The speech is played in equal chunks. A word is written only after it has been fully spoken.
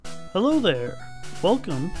Hello there!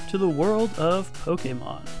 Welcome to the world of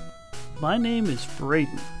Pokemon. My name is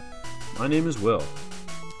Brayden. My name is Will.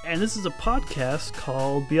 And this is a podcast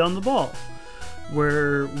called Beyond the Ball,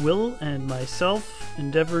 where Will and myself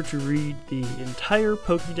endeavor to read the entire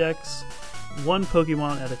Pokédex, one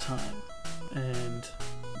Pokemon at a time. And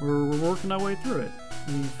we're working our way through it.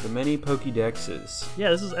 The many Pokédexes.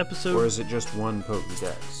 Yeah, this is episode... Or is it just one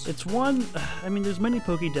Pokédex? It's one... I mean, there's many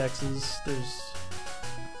Pokédexes.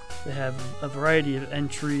 They have a variety of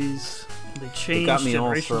entries. They change it got me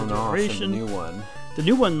all generation to thrown off generation. in the new one. The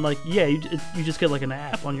new one, like, yeah, you just get like an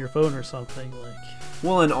app on your phone or something, like.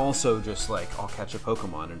 Well, and also just like I'll catch a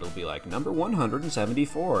Pokemon and it'll be like number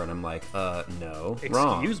 174, and I'm like, no,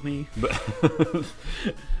 wrong. Excuse me. But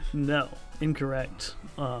No, incorrect.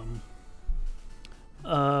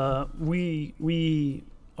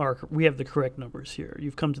 We have the correct numbers here.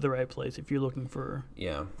 You've come to the right place if you're looking for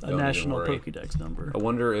a national Pokédex number. I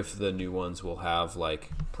wonder if the new ones will have like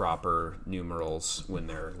proper numerals when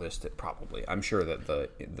they're listed. Probably. I'm sure that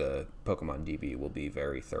the Pokemon DB will be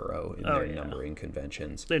very thorough in their numbering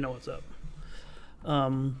conventions. They know what's up.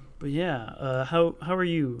 But yeah, how are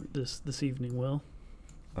you this evening, Will?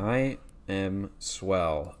 I am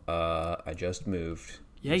swell. I just moved.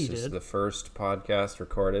 Yeah, you did. This is the first podcast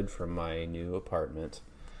recorded from my new apartment.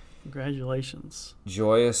 Congratulations.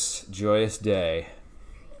 Joyous day.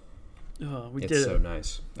 We it's did so it.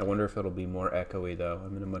 nice. I wonder if it'll be more echoey, though.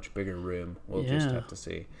 I'm in a much bigger room. We'll just have to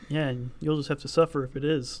see. Yeah, and you'll just have to suffer if it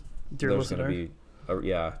is, dear There's listener. going to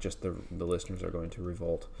be, just the listeners are going to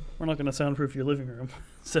revolt. We're not going to soundproof your living room,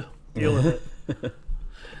 so deal with it.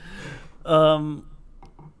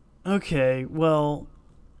 Okay, well,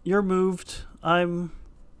 you're moved. I'm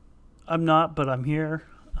not, but I'm here.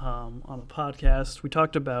 On a podcast. We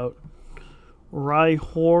talked about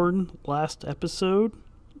Rhyhorn last episode.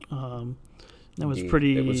 That was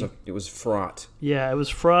pretty. It was fraught. Yeah, it was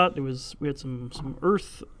fraught. We had some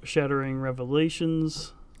earth-shattering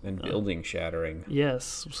revelations And building shattering.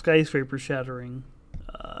 Yes, skyscraper shattering.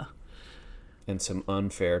 And some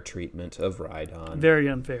unfair treatment of Rhydon. Very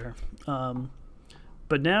unfair.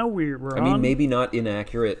 But now we're on... I mean, maybe not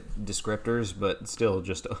inaccurate descriptors, but still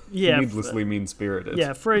just needlessly mean-spirited.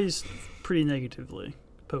 Yeah, phrased pretty negatively,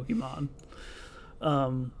 Pokemon.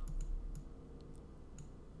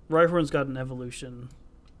 Rhyhorn's got an evolution,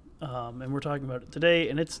 and we're talking about it today,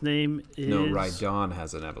 and its name is... No, Rhydon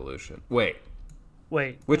has an evolution. Wait.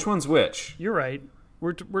 Which one's which? You're right.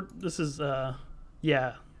 This is,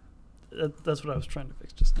 yeah. That's what I was trying to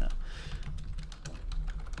fix just now.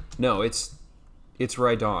 No, It's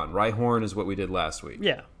Rhydon. Rhyhorn is what we did last week.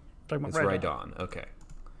 Yeah. Talking about Rhydon. Okay.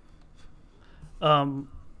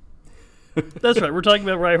 That's right. We're talking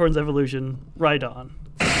about Rhyhorn's evolution, Rhydon.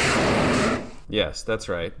 Yes, that's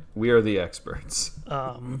right. We are the experts.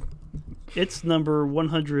 It's number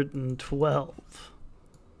 112.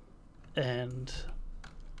 And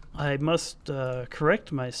I must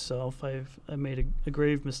correct myself. I made a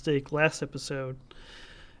grave mistake last episode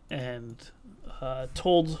and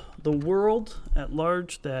told the world at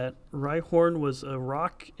large that Rhyhorn was a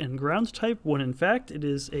rock and ground type, when in fact it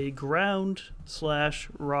is a ground/rock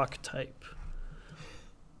type.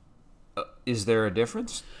 Is there a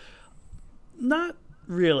difference? Not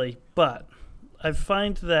really, but I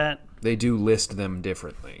find that... They do list them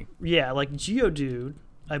differently. Yeah, like Geodude,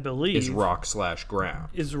 I believe... Is rock/ground.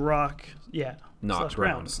 Is rock, yeah. Not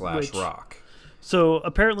ground/rock. So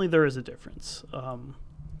apparently there is a difference.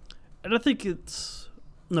 And I think it's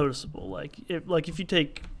noticeable. Like if you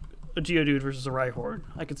take a Geodude versus a Rhyhorn,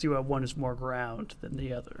 I can see why one is more ground than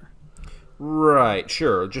the other. Right,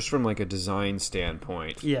 sure. Just from like a design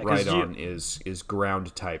standpoint, yeah, Rhydon is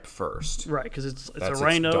ground type first. Right, because it's a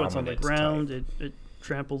rhino. It's on the ground. It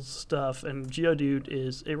tramples stuff, and Geodude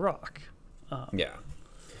is a rock. Yeah.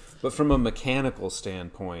 But from a mechanical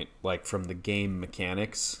standpoint, like from the game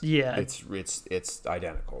mechanics, yeah, it's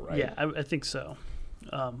identical, right? Yeah, I think so.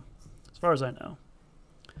 As far as I know.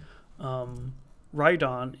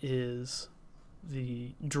 Rhydon is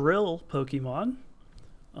the drill Pokemon.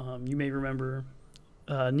 You may remember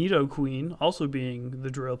Nidoqueen also being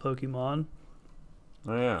the drill Pokemon.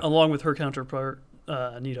 Oh, yeah. Along with her counterpart,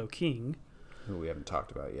 Nidoking. Who we haven't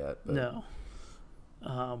talked about yet. But. No.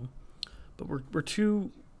 But we're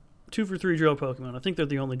two for three drill Pokemon. I think they're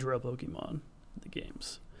the only drill Pokemon in the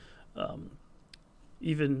games.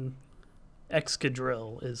 Even...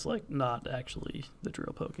 Excadrill is like not actually the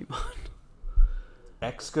drill Pokemon.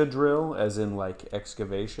 Excadrill, as in like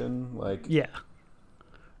excavation, like yeah,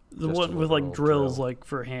 the one with like drills like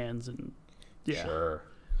for hands and yeah. Sure.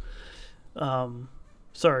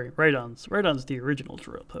 Sorry, Rhydon's the original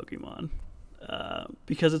drill Pokemon.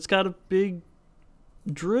 because it's got a big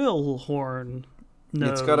drill horn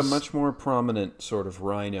nose. It's got a much more prominent sort of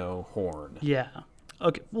rhino horn. Yeah.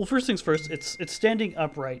 Okay. Well, first things first. It's standing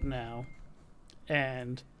upright now,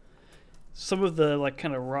 and some of the like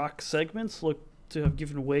kind of rock segments look to have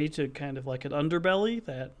given way to kind of like an underbelly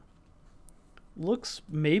that looks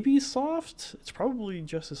maybe soft. It's probably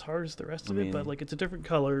just as hard as the rest of it, but like it's a different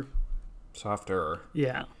color. Softer.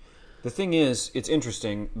 Yeah. The thing is, it's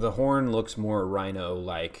interesting. The horn looks more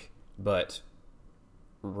rhino-like, but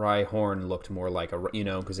Rhyhorn looked more like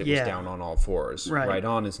because it was down on all fours. Right.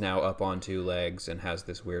 Rhydon is now up on two legs and has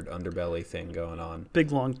this weird underbelly thing going on.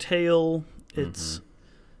 Big long tail.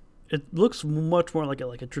 It looks much more like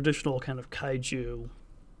a traditional kind of kaiju,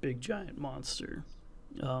 big giant monster,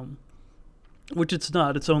 which it's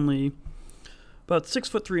not. It's only about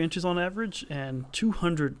 6'3" on average and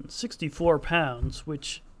 264 pounds,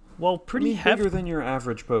 which, while pretty heavy, bigger than your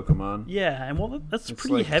average Pokemon. Yeah, and well, that's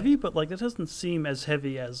pretty heavy, but like that doesn't seem as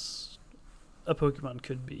heavy as a Pokemon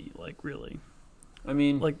could be. Like really, I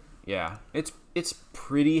mean, yeah, it's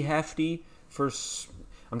pretty hefty for.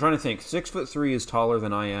 I'm trying to think. 6'3" is taller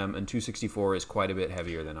than I am, and 264 is quite a bit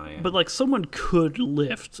heavier than I am. But like someone could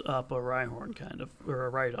lift up a Rhyhorn kind of, or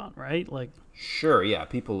a Rhydon, right? Like sure, yeah,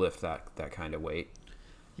 people lift that kind of weight.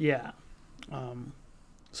 Yeah.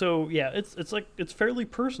 So yeah, it's fairly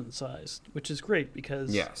person sized, which is great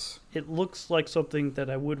because it looks like something that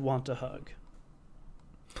I would want to hug.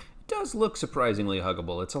 It does look surprisingly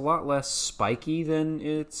huggable. It's a lot less spiky than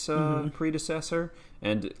its predecessor.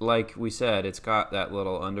 And like we said, it's got that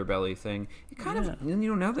little underbelly thing. It kind of,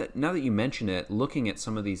 now that you mention it, looking at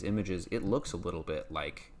some of these images, it looks a little bit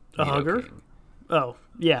like a hugger. Oh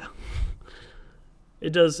yeah,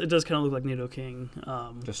 it does. It does kind of look like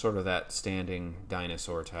Nidoking. Just sort of that standing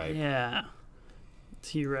dinosaur type. Yeah,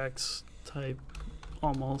 T-Rex type,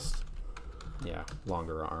 almost. Yeah,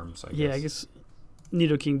 longer arms. I guess. Yeah, I guess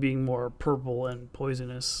Nidoking being more purple and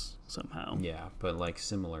poisonous somehow. Yeah, but like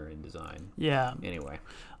similar in design. Yeah. Anyway.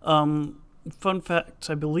 Fun fact,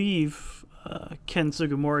 I believe Ken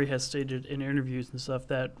Sugimori has stated in interviews and stuff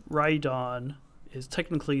that Rhydon is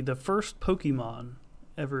technically the first Pokemon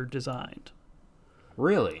ever designed.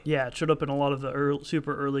 Really? Yeah, it showed up in a lot of the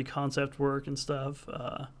super early concept work and stuff.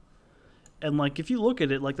 And like if you look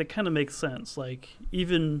at it, like that kind of makes sense. Like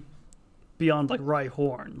even beyond like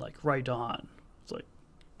Rhyhorn, like Rhydon, it's like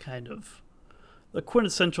kind of the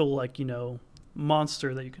quintessential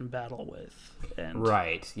monster that you can battle with. And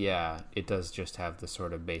right, yeah. It does just have the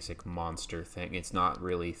sort of basic monster thing. It's not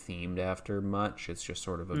really themed after much. It's just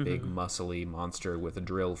sort of a big muscly monster with a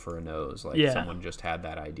drill for a nose. Like someone just had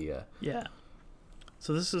that idea. Yeah.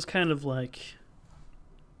 So this is kind of like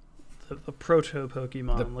the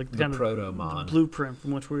proto-Pokemon. The proto-mon. The blueprint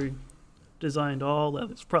from which we designed all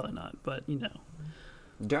that. It's probably not, but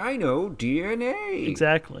Dino DNA.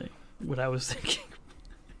 Exactly what I was thinking.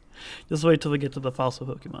 Just wait till we get to the fossil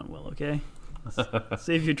Pokemon, Will, okay?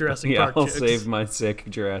 Save your Jurassic Park I'll jokes. save my sick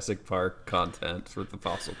Jurassic Park content for the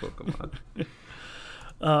fossil Pokemon.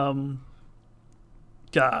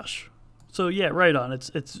 Gosh. So yeah, Rhydon.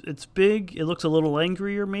 It's big. It looks a little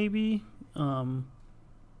angrier maybe.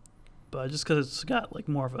 But just because it's got like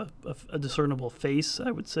more of a discernible face, I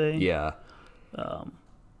would say. Yeah.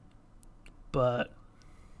 But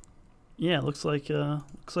yeah, it looks like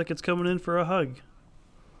it's coming in for a hug.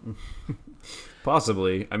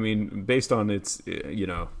 Possibly. I mean, based on its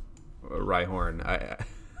Rhyhorn, I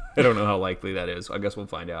don't know how likely that is. I guess we'll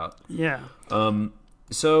find out. Yeah.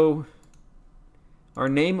 So our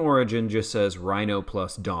name origin just says Rhino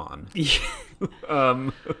plus Dawn. Yeah,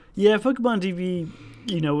 Pokemon DB,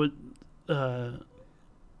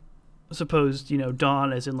 supposed,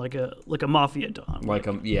 Dawn as in like a mafia Dawn. Like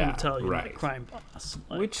right. Crime boss.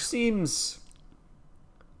 Which seems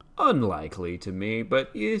unlikely to me,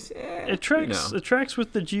 but it tracks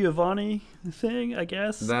with the Giovanni thing, I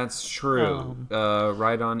guess. That's true.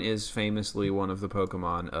 Rhydon is famously one of the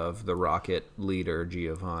Pokemon of the Rocket leader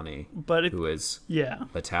Giovanni, who is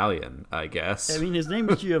Italian, I guess. I mean, his name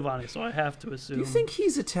is Giovanni, so I have to assume. Do you think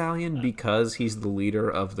he's Italian because he's the leader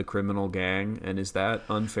of the criminal gang, and is that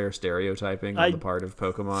unfair stereotyping on the part of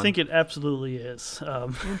Pokemon? I think it absolutely is.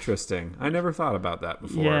 Interesting. I never thought about that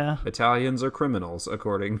before. Yeah. Italians are criminals,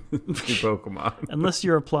 according to Pokemon. Unless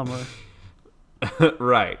you're a plumber.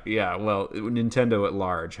 Right, yeah. Well, Nintendo at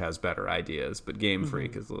large has better ideas, but Game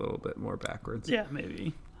Freak is a little bit more backwards. Yeah,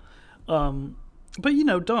 maybe.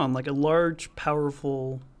 But, Dawn, like a large,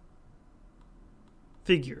 powerful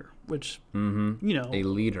figure, which, a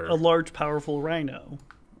leader. A large, powerful rhino,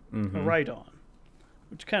 a Rhydon,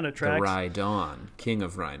 which kind of tracks. The Rhydon, king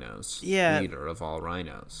of rhinos. Yeah. Leader of all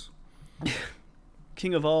rhinos.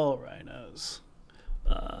 King of all rhinos.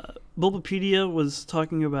 Bulbapedia was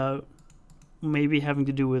talking about maybe having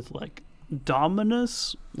to do with like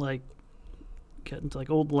Dominus, like getting to like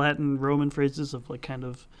old Latin Roman phrases of like kind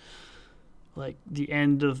of like the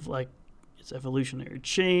end of like its evolutionary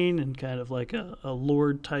chain and kind of like a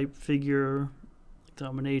lord type figure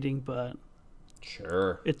dominating, but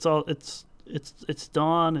sure, it's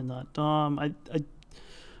Dawn and not Dom. I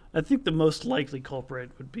think the most likely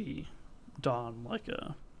culprit would be Dawn, like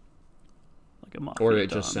a mafia or it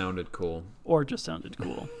Dawn. just sounded cool. Or it just sounded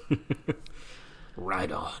cool.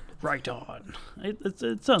 Right on. Right on.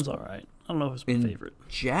 It sounds all right. I don't know if it's my In favorite.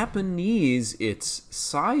 Japanese, it's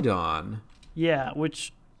Sidon. Yeah,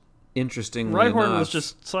 which Interestingly Rhyhorn enough, was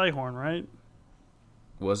just Psyhorn, right?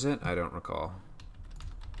 Was it? I don't recall.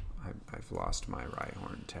 I've lost my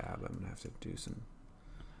Rhyhorn tab. I'm gonna have to do some.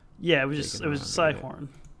 Yeah, it was Psyhorn.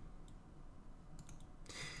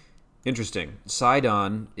 Interesting.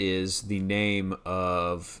 Sidon is the name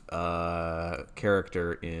of a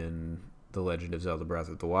character in The Legend of Zelda: Breath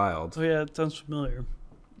of the Wild. Oh yeah, it sounds familiar.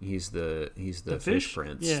 He's the fish? fish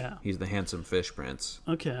prince. Yeah. He's the handsome fish prince.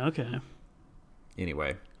 Okay.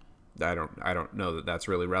 Anyway, I don't know that that's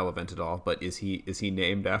really relevant at all. But is he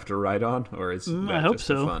named after Rhydon, or is that just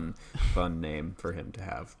a fun name for him to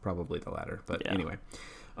have? Probably the latter. But anyway,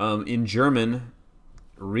 in German,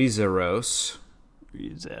 Rhizarros.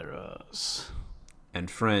 And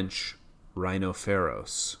French,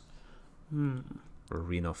 Rhinoceros. Or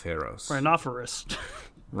Rhinoceros.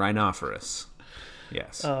 Rhinoceros.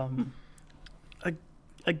 Yes.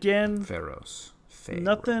 Again, Pharos.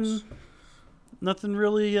 Nothing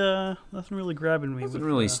really grabbing me. Wasn't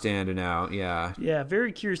really standing out. Yeah. Yeah,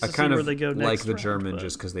 very curious to see where they go next. Like the German,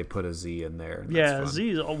 just because they put a Z in there. Yeah,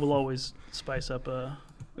 Z will always spice up a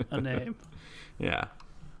name. Yeah.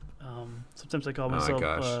 Sometimes I call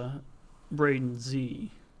myself Braden Z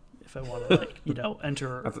if I want to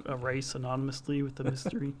enter a race anonymously with a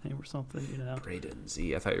mystery name or something. Braden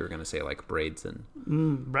Z. I thought you were going to say like Braidson.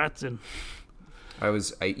 Bratson.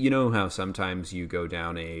 You know how sometimes you go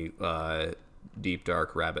down a deep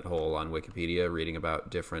dark rabbit hole on Wikipedia reading about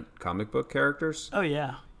different comic book characters? Oh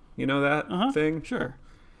yeah. You know that thing? Sure.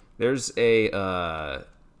 There's a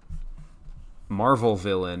Marvel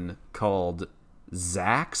villain called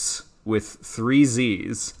Zax with 3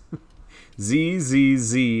 Z's.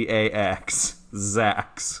 ZZZAX.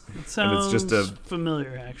 Zax. It sounds and it's just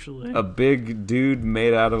familiar, actually. A big dude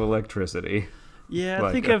made out of electricity. Yeah,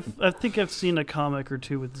 I think I've seen a comic or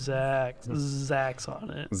two with Zax on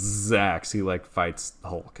it. Zax, he like fights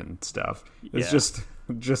Hulk and stuff. It's just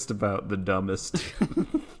about the dumbest.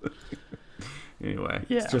 Anyway,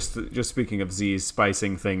 just speaking of Z's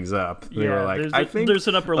spicing things up, they were like, I think there's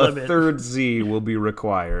an upper limit. A third Z will be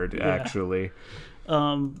required, actually.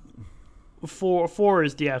 4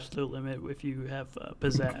 is the absolute limit if you have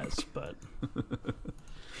pizzazz, but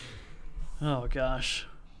oh gosh,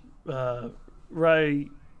 what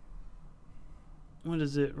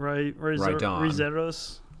is it?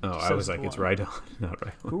 Rhyzeros? Oh, I was like, it's Rhydon, not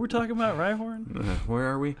Rhyhorn. Who we're talking about? Rhyhorn? Where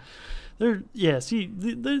are we? See,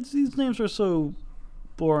 these names are so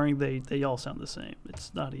boring. They all sound the same.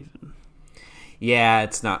 It's not even. Yeah,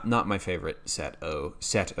 it's not my favorite set O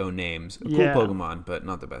names. Cool Pokemon, but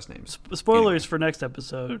not the best names. Spoilers for next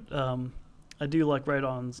episode. I do like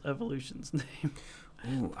Rhydon's evolution's name.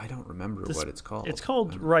 Ooh, I don't remember what it's called. It's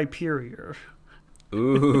called Rhyperior.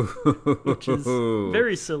 Ooh, which is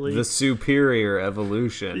very silly. The superior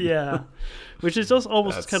evolution. Yeah, which is just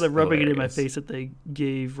almost kind of rubbing it in my face that they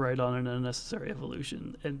gave Rhydon an unnecessary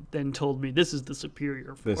evolution and then told me this is the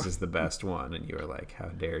superior form. This is the best one, and you were like, "How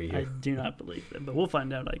dare you?" I do not believe them, but we'll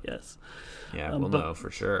find out, I guess. Yeah, we'll know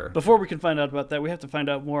for sure. Before we can find out about that, we have to find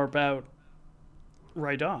out more about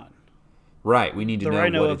Rhydon. Right, we need to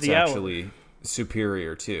know what it's actually hour.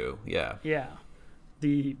 Superior to. Yeah. Yeah.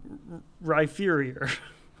 The Rhyperior,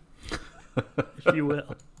 if you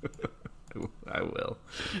will. I will.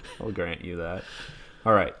 I'll grant you that.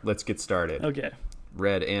 All right, let's get started. Okay.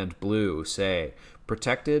 Red and blue say,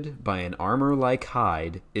 protected by an armor-like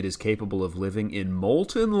hide, it is capable of living in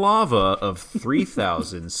molten lava of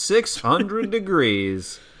 3,600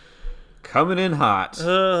 degrees. Coming in hot.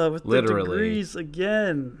 With literally. The degrees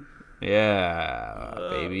again. Yeah,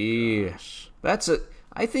 baby. Gosh.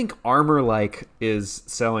 I think armor-like is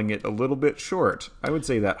selling it a little bit short. I would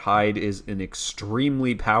say that hide is an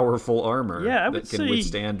extremely powerful armor that can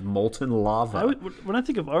withstand molten lava. When I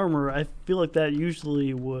think of armor, I feel like that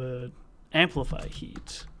usually would amplify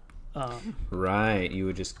heat. Right, you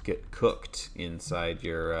would just get cooked inside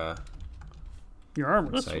your your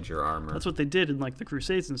armor. inside your armor. That's what they did in like the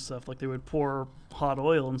Crusades and stuff. Like they would pour hot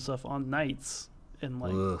oil and stuff on knights and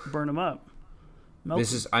like burn them up.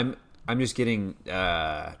 I'm just getting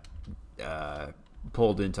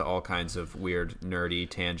pulled into all kinds of weird nerdy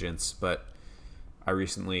tangents, but I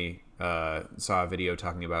recently saw a video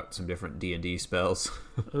talking about some different D&D spells.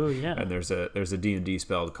 Oh yeah. And there's a D&D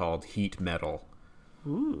spell called Heat Metal.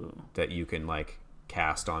 Ooh. That you can like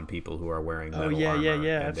cast on people who are wearing metal armor,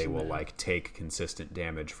 yeah, and they will like take consistent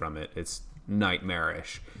damage from it. It's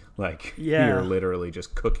nightmarish. Like Yeah. you're literally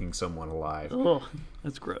just cooking someone alive. Oh,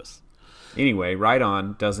 that's gross. Anyway,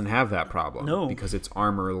 Rhydon doesn't have that problem. No. Because its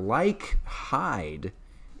armor, like hide,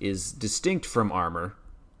 is distinct from armor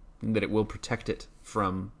in that it will protect it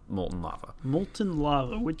from molten lava. Molten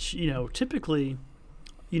lava, which, typically,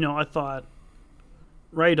 I thought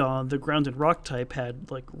Rhydon, the grounded rock type, had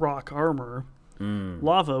like rock armor.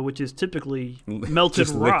 Lava, which is typically melted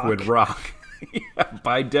just rock. Liquid rock. Yeah,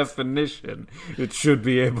 by definition, it should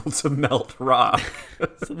be able to melt rock.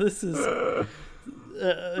 So this is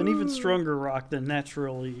an even stronger rock than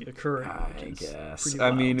naturally occurring. I guess. Pretty I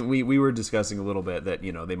wild. mean, we were discussing a little bit that,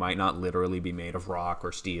 they might not literally be made of rock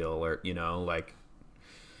or steel or, like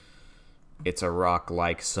it's a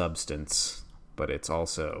rock-like substance, but it's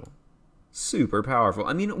also super powerful.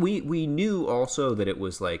 I mean, we knew also that it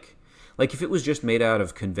was like if it was just made out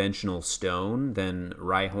of conventional stone, then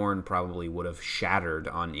Rhyhorn probably would have shattered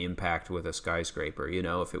on impact with a skyscraper.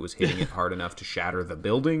 If it was hitting it hard enough to shatter the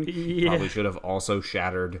building, probably should have also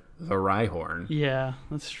shattered the Rhyhorn. Yeah,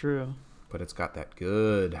 that's true. But it's got that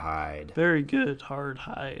good hide. Very good hard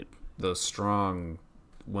hide. Those strong,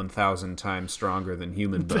 1,000 times stronger than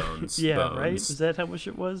human bones. Yeah, bones. right? Is that how much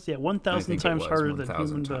it was? Yeah, 1,000 times harder than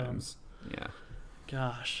human bones. Yeah.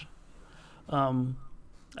 Gosh.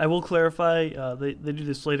 I will clarify, they do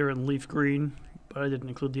this later in Leaf Green, but I didn't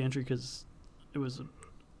include the entry because it was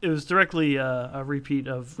directly a repeat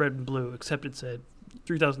of Red and Blue, except it said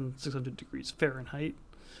 3,600 degrees Fahrenheit.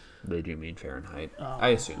 They do mean Fahrenheit, I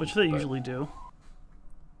assume. Which they usually do.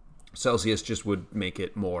 Celsius just would make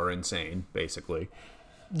it more insane, basically.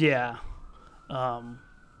 Yeah.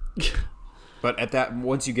 But at that,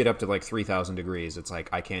 once you get up to like 3,000 degrees, it's like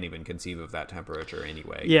I can't even conceive of that temperature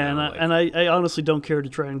anyway. Yeah, I honestly don't care to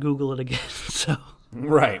try and Google it again. So.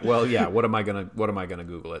 Right. Well, yeah. What am I gonna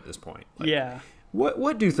Google at this point? Like, yeah.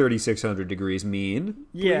 What do 3,600 degrees mean?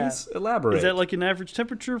 Please elaborate. Is that like an average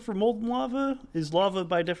temperature for molten lava? Is lava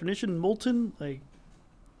by definition molten? Like.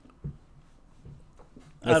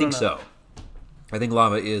 I think so. I think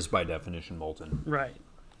lava is by definition molten. Right.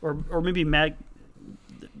 Or maybe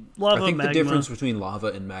lava, I think magma. the difference between lava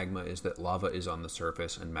and magma is that lava is on the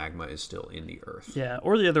surface and magma is still in the earth. Yeah,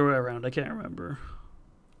 or the other way around. I can't remember.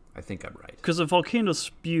 I think I'm right. Because a volcano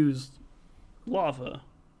spews lava,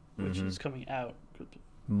 which is coming out.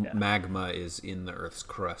 Yeah. Magma is in the Earth's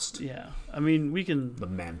crust. Yeah, I mean The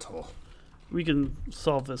mantle. We can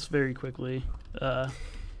solve this very quickly.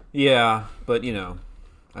 Yeah, but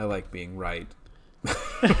I like being right.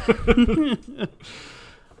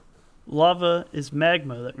 Lava is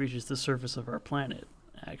magma that reaches the surface of our planet,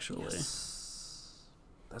 actually. Yes.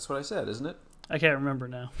 That's what I said, isn't it? I can't remember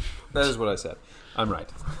now. That is what I said. I'm right.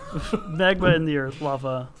 Magma in the earth,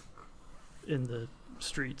 lava in the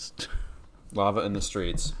streets. Lava in the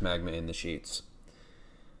streets, magma in the sheets.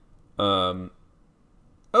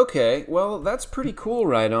 Okay, well, that's pretty cool,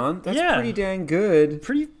 Rhydon. That's pretty dang good.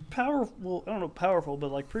 Pretty powerful. I don't know, powerful,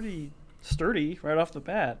 but like pretty sturdy right off the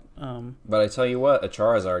bat. But I tell you what, a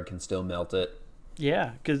Charizard can still melt it.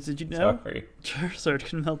 Yeah, because did you know Sorry. Charizard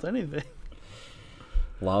can melt anything?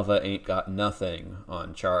 Lava ain't got nothing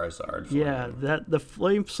on Charizard. Yeah, the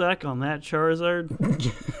flame sack on that Charizard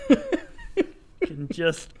can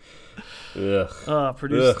just produce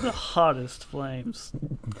the hottest flames.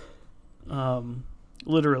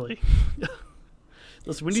 Literally.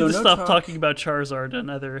 Listen, we need to stop talking about Charizard and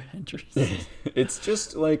other entries. It's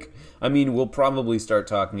just like, I mean, we'll probably start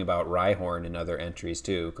talking about Rhyhorn and other entries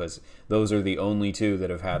too, because those are the only two that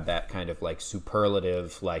have had that kind of like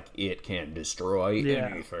superlative, like it can destroy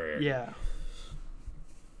anything. Yeah.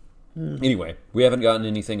 Anyway, we haven't gotten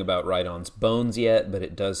anything about Rhydon's bones yet, but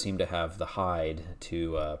it does seem to have the hide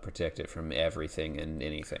to protect it from everything and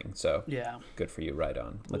anything. So, good for you,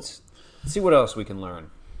 Rhydon. Cool. Let's see what else we can learn.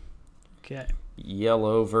 Okay.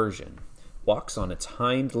 Yellow version. Walks on its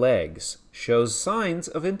hind legs. Shows signs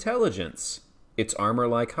of intelligence. Its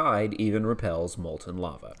armor-like hide even repels molten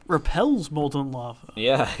lava. Repels molten lava?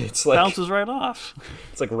 Yeah, it's like... Bounces right off.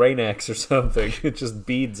 It's like Rain-X or something. It just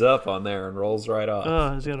beads up on there and rolls right off.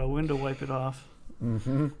 Oh, he's got a window wipe it off.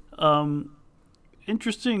 Mm-hmm.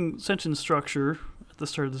 Interesting sentence structure at the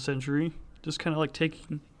start of the century. just kind of like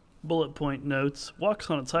taking bullet point notes. Walks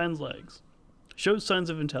on its hind legs. Shows signs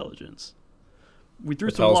of intelligence. We threw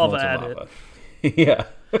some lava at it. Yeah.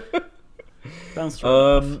 Bounced right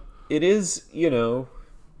off. It is,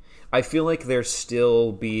 I feel like they're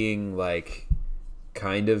still being like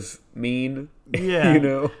kind of mean.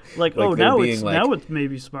 Yeah. Like now it's like, now it's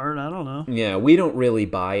maybe smart. I don't know. Yeah, we don't really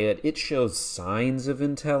buy it. It shows signs of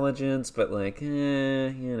intelligence, but like,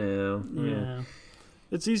 Yeah.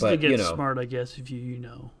 It's easy to get smart, I guess, if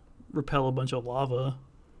you repel a bunch of lava.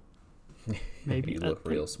 Maybe you look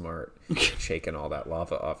real smart, shaking all that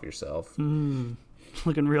lava off yourself.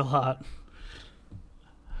 Looking real hot.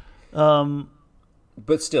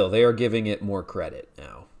 But still, they are giving it more credit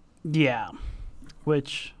now. Yeah,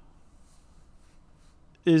 which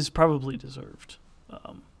is probably deserved.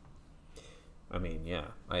 I mean, yeah,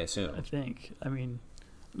 I assume. I think. I mean,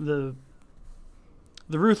 the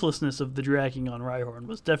ruthlessness of the dragging on Rhyhorn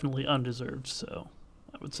was definitely undeserved, so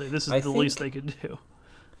I would say this is the least they could do.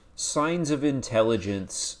 Signs of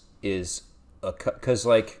intelligence is because,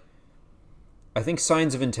 like, I think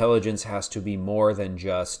signs of intelligence has to be more than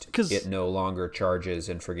just it no longer charges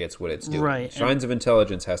and forgets what it's doing. Right. Signs of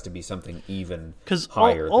intelligence has to be something even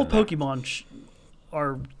higher. Because all Pokemon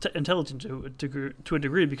are intelligent to a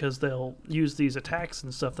degree because they'll use these attacks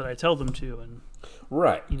and stuff that I tell them to. And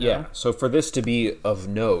right. Yeah. So for this to be of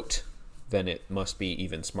note, then it must be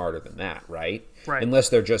even smarter than that, right? Right. Unless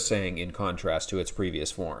they're just saying in contrast to its previous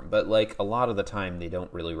form. But, like, a lot of the time they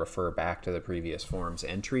don't really refer back to the previous form's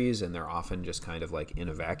entries, and they're often just kind of, like, in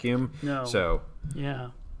a vacuum. No. So,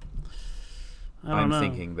 yeah. I'm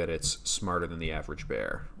thinking that it's smarter than the average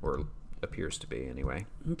bear, or appears to be, anyway.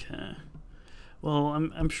 Okay. Well,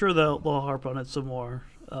 I'm sure they'll harp on it some more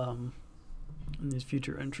in these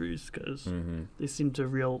future entries, because they seem to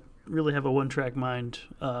really have a one-track mind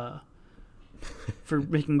for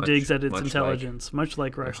making digs at its intelligence, much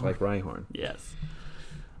like Rhyhorn. Much like Rhyhorn. Yes.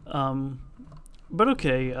 But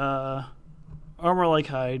okay, armor like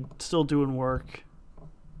hide, still doing work.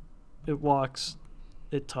 It walks,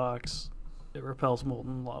 it talks, it repels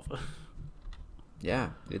molten lava. Yeah,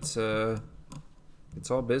 it's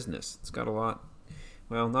all business. It's got a lot.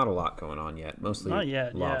 Well, not a lot going on yet. Mostly not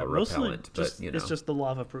yet, lava repellent, but it's just the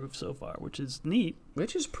lava proof so far, which is neat.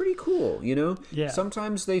 Which is pretty cool, Yeah.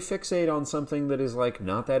 Sometimes they fixate on something that is like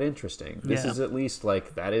not that interesting. This is at least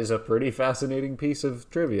like that is a pretty fascinating piece of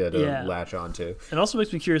trivia to latch onto. It also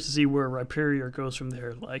makes me curious to see where Rhyperior goes from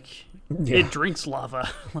there. Like it drinks lava.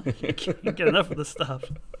 Like you can't get enough of this stuff.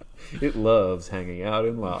 It loves hanging out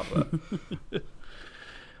in lava.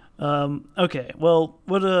 Okay, well,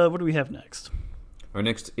 what do we have next? Our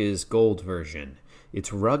next is Gold version.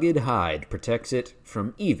 Its rugged hide protects it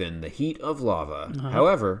from even the heat of lava.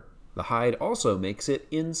 However, the hide also makes it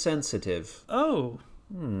insensitive. Oh,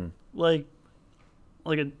 like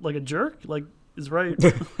a jerk? Like is right?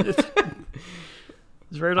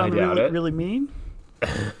 Is right on really mean?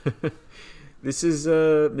 This is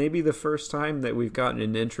maybe the first time that we've gotten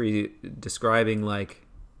an entry describing like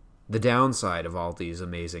the downside of all these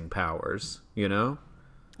amazing powers.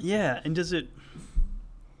 Yeah, and does it?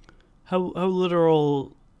 How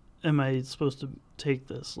literal am I supposed to take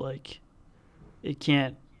this? Like, it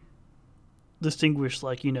can't distinguish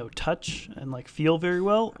touch and feel very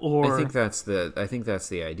well, or I think that's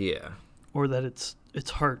the idea, or that its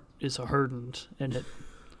heart is hardened and it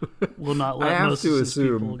will not let I have most to of these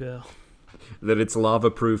assume people go. That its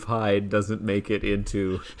lava-proof hide doesn't make it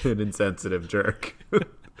into an insensitive jerk.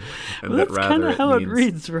 And that's kind of how it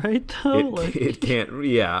reads, right? Though it can't.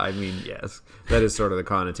 Yeah, I mean, yes, that is sort of the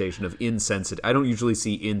connotation of insensitive. I don't usually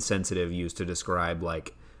see insensitive used to describe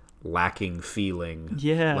lacking feeling,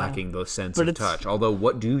 lacking the sense of touch. Although,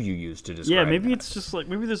 what do you use to describe? Yeah, maybe that? It's just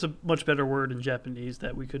maybe there's a much better word in Japanese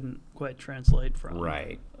that we couldn't quite translate from.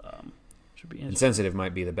 Right. Should be insensitive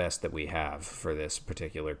might be the best that we have for this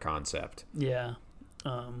particular concept. Yeah.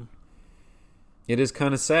 It is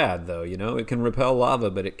kind of sad, though. It can repel lava,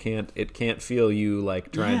 but it can't feel you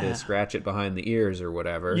trying to scratch it behind the ears or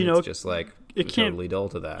whatever. It's just totally dull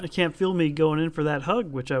to that. It can't feel me going in for that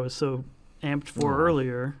hug, which I was so amped for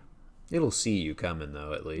earlier. It'll see you coming,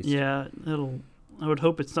 though, at least. Yeah, I would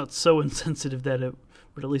hope it's not so insensitive that it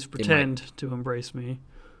would at least pretend to embrace me.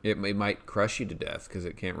 It might crush you to death because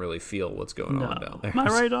it can't really feel what's going on down there. Am I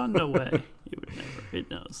right on? No way. It would never. It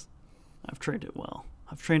knows. I've trained it well.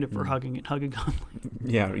 I've trained it for hugging and hugging on.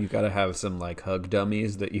 Yeah, you got to have some hug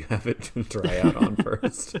dummies that you have it try out on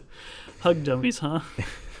first. Hug dummies, huh?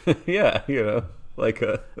 Yeah, like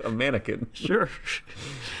a mannequin. Sure.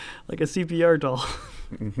 Like a CPR doll.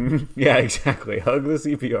 Yeah, exactly. Hug the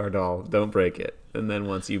CPR doll. Don't break it. And then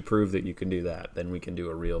once you prove that you can do that, then we can do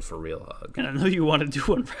a real for real hug. And I know you want to do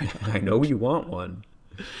one right now. I know you want one.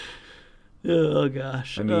 Oh,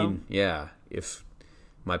 gosh. I mean, yeah, if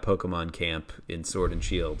my Pokemon camp in Sword and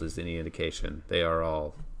Shield is any indication, they are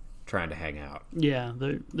all trying to hang out. Yeah,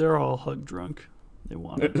 they're all hug drunk. They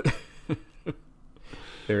want it.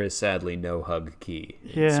 There is sadly no hug key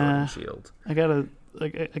in Sword and Shield. I gotta,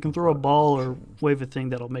 like, I can throw a ball or wave a thing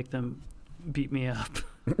that'll make them beat me up.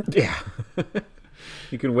 Yeah.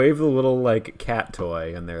 You can wave the little, like, cat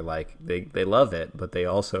toy, and they're like, they love it, but they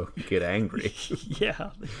also get angry.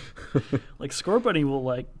 Yeah. Like, Scorbunny will,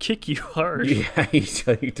 like, kick you hard. Yeah, he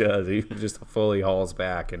does. He just fully hauls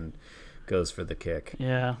back and goes for the kick.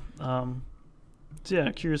 Yeah. So,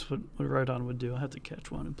 yeah, curious what Rhydon would do. I have to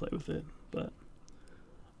catch one and play with it, but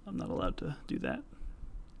I'm not allowed to do that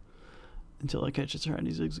until I catch a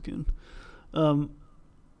Tyranidy Zigzagoon.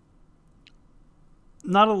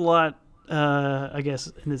 Not a lot, I guess,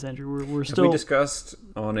 in this entry. We're still. Have we discussed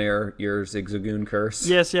on air your Zigzagoon curse?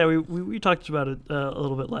 Yes, yeah, we talked about it a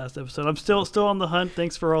little bit last episode. I'm still on the hunt.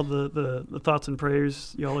 Thanks for all the thoughts and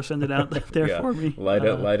prayers y'all are sending out there for me. Light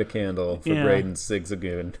a candle for Braden's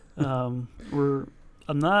Zigzagoon. I'm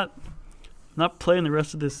not playing the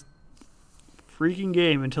rest of this freaking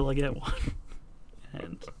game until I get one,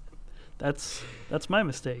 and that's my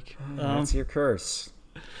mistake. That's your curse.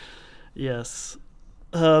 Yes.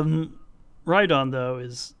 Rhydon, though,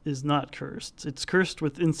 is not cursed. It's cursed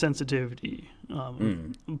with insensitivity,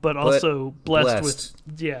 but also blessed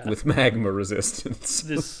with magma resistance.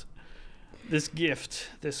 this gift,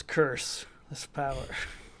 this curse, this power.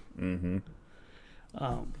 Mm-hmm.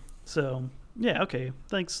 So yeah, okay.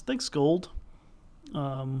 Thanks, Gold.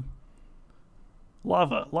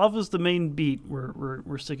 Lava's the main beat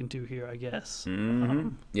we're sticking to here, I guess. Mm-hmm.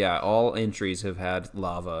 Yeah, all entries have had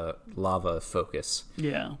lava focus.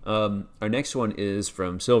 Yeah. Our next one is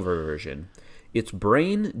from Silver version. Its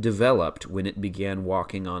brain developed when it began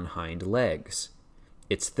walking on hind legs.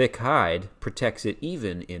 Its thick hide protects it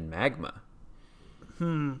even in magma.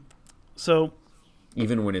 So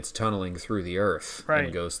even when it's tunneling through the earth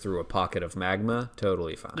and goes through a pocket of magma,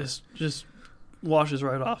 totally fine. Just washes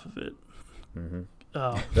right off of it. Mm-hmm.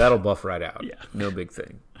 That'll buff right out. Yeah. No big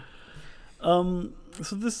thing. So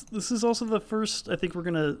this is also the first, I think we're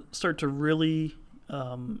going to start to really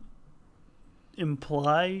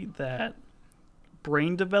imply that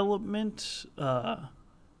brain development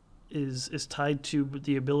is tied to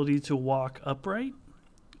the ability to walk upright.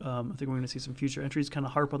 I think we're going to see some future entries kind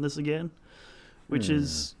of harp on this again, which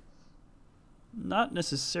is not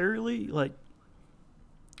necessarily like,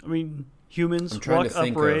 I mean, humans walk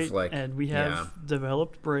upright, and we have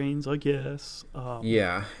developed brains, I guess.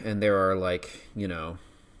 Yeah, and there are, like,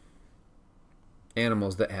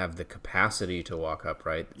 animals that have the capacity to walk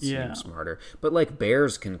upright that seem smarter. But, like,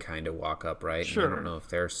 bears can kind of walk upright. Sure. And I don't know if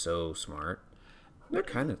they're so smart. They're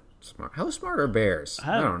kind of smart. How smart are bears?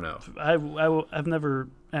 I don't know. I've never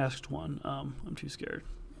asked one. I'm too scared.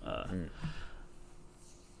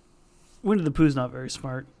 Winnie the Pooh's not very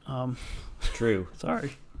smart. True.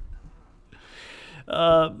 Sorry.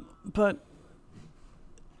 But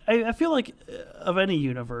I feel like of any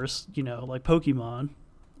universe, like Pokemon,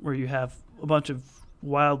 where you have a bunch of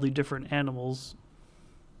wildly different animals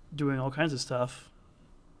doing all kinds of stuff,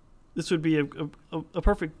 this would be a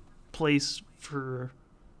perfect place for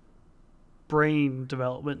brain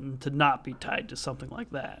development and to not be tied to something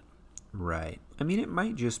like that. Right. I mean, it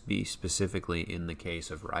might just be specifically in the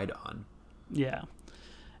case of Rhydon. Yeah.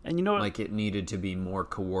 And you know what? Like, it needed to be more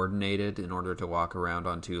coordinated in order to walk around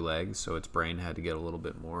on two legs, so its brain had to get a little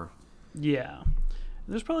bit more. Yeah.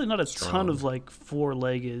 There's probably not a ton of, like,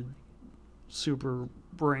 four-legged, super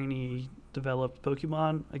brainy, developed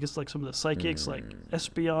Pokemon. I guess, like, some of the psychics, like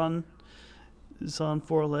Espeon is on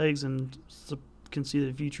four legs and can see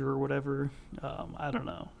the future or whatever. I don't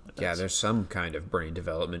know. Yeah, there's some kind of brain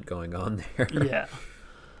development going on there. Yeah.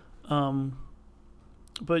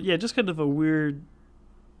 But, yeah, just kind of a weird...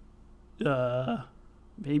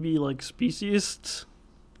 maybe like speciest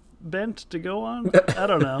bent to go on. I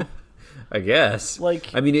don't know. I guess.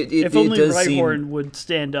 Like, I mean, if only Rhyhorn would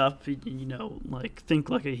stand up, like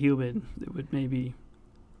think like a human, it would maybe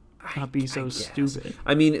not be so stupid.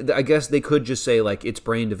 I mean, I guess they could just say like it's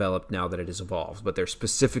brain developed now that it has evolved, but they're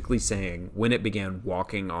specifically saying when it began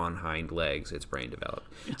walking on hind legs, it's brain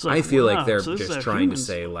developed. It's like, I feel like they're so just trying to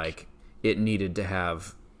say like it needed to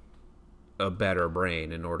have a better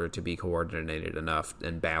brain in order to be coordinated enough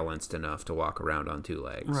and balanced enough to walk around on two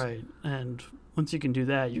legs. Right. And once you can do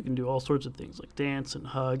that, you can do all sorts of things like dance and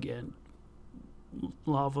hug and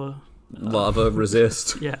lava lava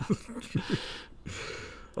resist. Yeah.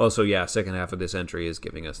 Also, yeah, second half of this entry is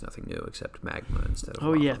giving us nothing new except magma instead of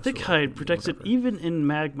Oh, lava. yeah. Thick hide protects it even in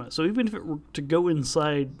magma. So even if it were to go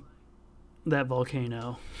inside that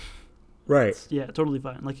volcano, right? Yeah, totally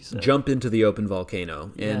fine. Like you said, Jump into the open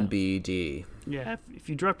volcano. Yeah. NBD. Yeah, if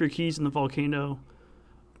you drop your keys in the volcano,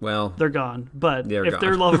 well, they're gone. But they're if gone.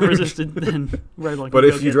 they're lava resistant, then Rhydon. But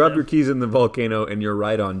if you drop your keys in the volcano and your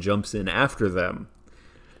Rhydon jumps in after them,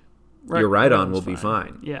 your Rhydon will be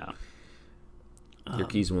fine. Yeah. Your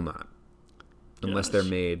keys will not. Unless they're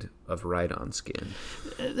made of Rhydon skin.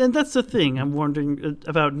 And that's the thing I'm wondering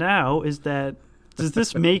about now is that does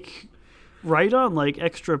this make Rhydon like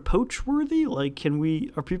extra poach worthy? Like,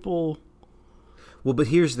 are people... Well, but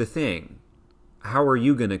here's the thing. How are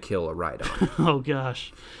you going to kill a Rhydon? Oh,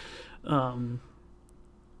 gosh. Well,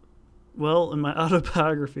 in my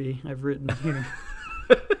autobiography I've written here...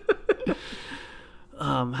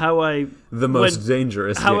 the most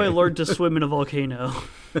dangerous how game. I learned to swim in a volcano.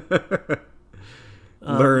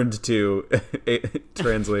 Learned to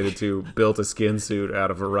translated to built a skin suit out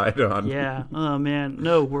of a Rhydon. Yeah. Oh man,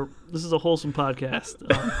 no. This is a wholesome podcast.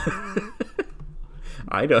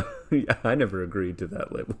 I never agreed to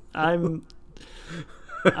that label. I'm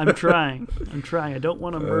trying. I don't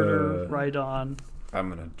want to murder Rhydon. I'm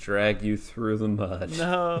gonna drag you through the mud.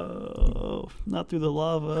 No, not through the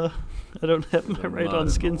lava. I don't have my Rhydon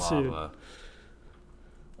skin suit.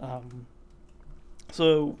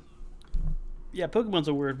 So, yeah, Pokemon's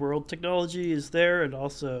a weird world. Technology is there, and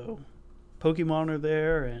also Pokemon are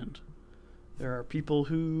there, and there are people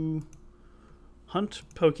who hunt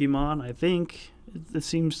Pokemon. I think it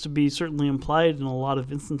seems to be certainly implied in a lot of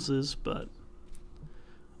instances, but.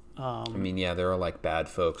 I mean, yeah, there are like bad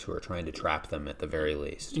folks who are trying to trap them at the very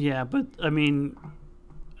least. Yeah, but I mean,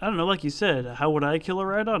 I don't know. Like you said, how would I kill a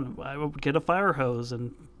Rhydon? I would get a fire hose,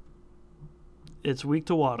 and it's weak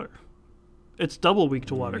to water. It's double weak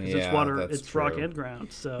to water because it's water. It's true. Rock and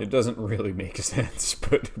ground. So it doesn't really make sense,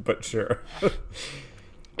 but sure.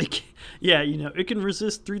 Yeah, it can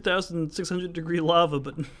resist 3,600 degree lava,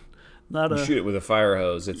 but not you shoot it with a fire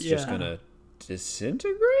hose. It's just gonna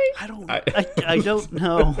disintegrate. I don't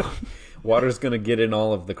know. Water's gonna get in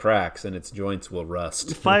all of the cracks, and its joints will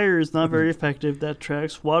rust. Fire is not very effective. That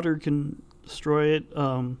tracks. Water can destroy it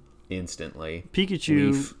instantly.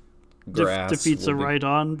 Pikachu defeats a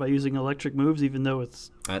Rhydon by using electric moves, even though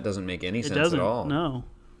that doesn't make any sense at all. No.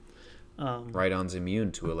 Rhydon's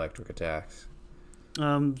immune to electric attacks.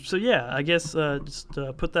 So yeah, I guess just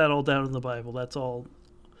put that all down in the Bible. That's all.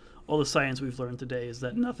 All the science we've learned today is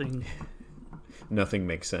that nothing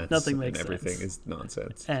makes sense. Nothing makes sense. Everything is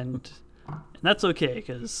nonsense. And that's okay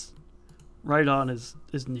because Rhydon is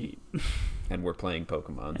neat. And we're playing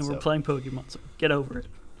Pokemon. We're playing Pokemon, so get over it.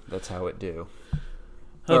 That's how it do.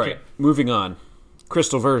 Okay. All right, moving on.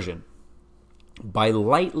 Crystal version. By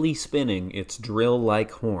lightly spinning its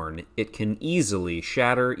drill-like horn, it can easily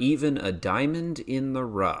shatter even a diamond in the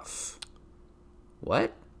rough.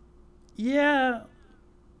 What? Yeah.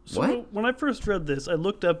 So what? When I first read this, I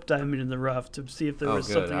looked up diamond in the rough to see if there was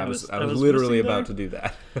something I was literally about to do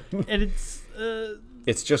that. And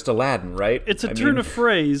it's just Aladdin, right? It's a turn of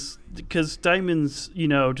phrase because diamonds,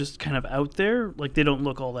 just kind of out there, like they don't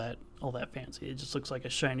look all that fancy. It just looks like a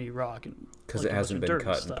shiny rock and because it hasn't been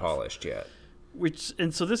cut and polished yet.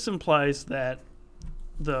 So this implies that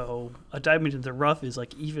though a diamond in the rough is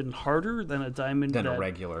like even harder than a diamond a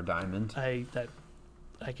regular diamond. That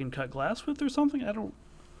I can cut glass with or something.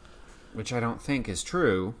 Which I don't think is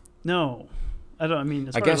true. No, I don't. I mean,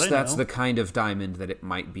 I guess that's the kind of diamond that it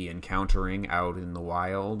might be encountering out in the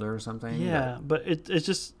wild or something. Yeah, but it's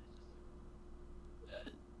just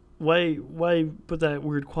why put that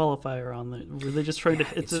weird qualifier on there? Were they just trying to?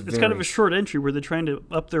 It's kind of a short entry. Were they trying to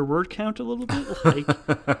up their word count a little bit? Like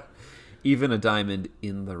even a diamond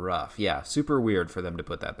in the rough. Yeah, super weird for them to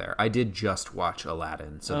put that there. I did just watch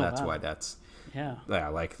Aladdin, so that's why that's. Yeah,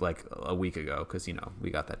 like a week ago, because we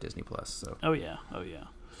got that Disney Plus. So oh yeah.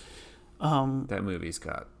 That movie's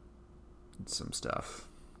got some stuff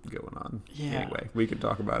going on. Yeah. Anyway, we can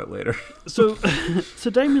talk about it later. So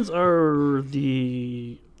diamonds are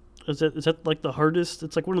is that like the hardest?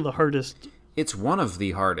 It's like one of the hardest. It's one of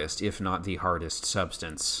the hardest, if not the hardest,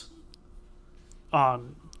 substance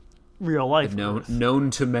on real life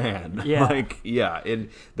known to man. Yeah, in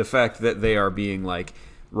the fact that they are being like.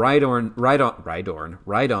 Rhydon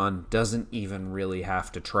doesn't even really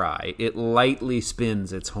have to try. It lightly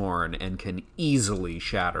spins its horn and can easily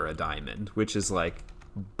shatter a diamond, which is like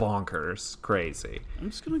bonkers crazy.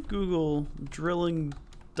 I'm just going to Google drilling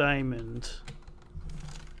diamond.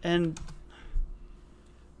 And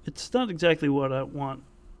it's not exactly what I want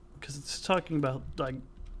because it's talking about like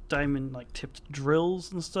diamond like tipped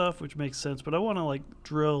drills and stuff, which makes sense. But I want to like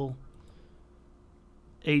drill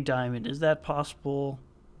a diamond. Is that possible?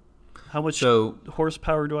 How much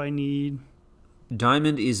horsepower do I need?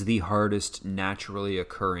 Diamond is the hardest naturally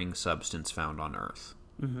occurring substance found on Earth.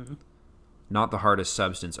 Mm-hmm. Not the hardest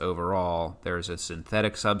substance overall. There's a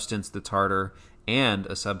synthetic substance that's harder, and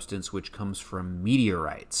a substance which comes from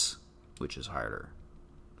meteorites, which is harder.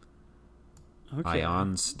 Okay.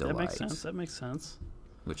 Ion's delight. That makes sense.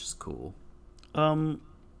 Which is cool. What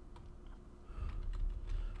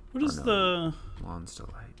is the... Ion's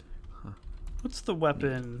delight. Huh. What's the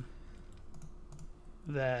weapon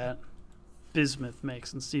that Bismuth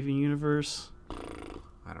makes in Steven Universe?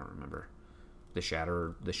 I don't remember. The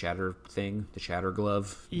shatter thing? The shatter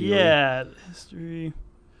glove? Yeah. History.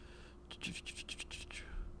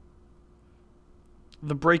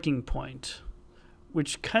 The breaking point,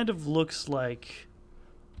 which kind of looks like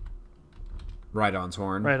Rhydon's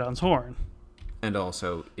horn. Rhydon's horn. And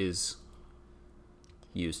also is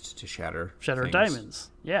used to shatter things.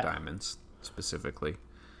 Diamonds. Yeah. Diamonds, specifically.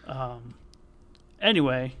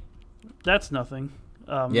 Anyway, that's nothing.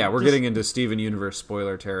 We're getting into Steven Universe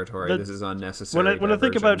spoiler territory. This is unnecessary. When I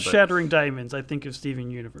think about shattering diamonds, I think of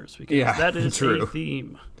Steven Universe because that is true. a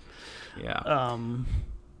theme. Yeah.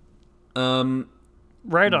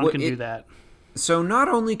 Rhydon can do that. So not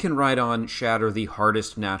only can Rhydon shatter the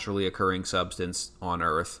hardest naturally occurring substance on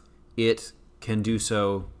Earth, it can do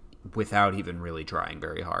so without even really trying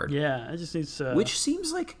very hard. Yeah, it just needs to... Which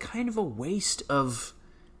seems like kind of a waste of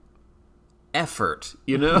effort,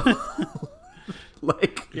 you know?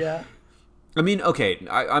 Yeah. I mean, okay,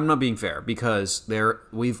 I'm not being fair because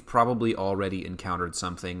we've probably already encountered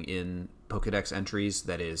something in Pokedex entries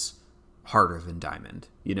that is harder than Diamond,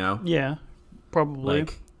 you know? Yeah, probably.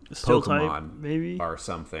 Like Steel Pokemon type, maybe are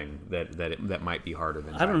something that might be harder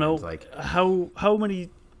than I Diamond. don't know. Like how many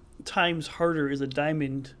times harder is a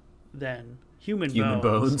diamond than human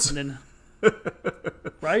bones? And then,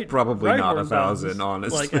 right? Probably not 1,000,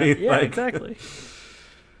 honestly. Exactly.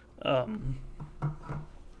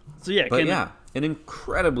 So yeah, an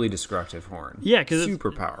incredibly destructive horn. Yeah, because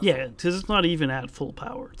super powerful. Yeah, because it's not even at full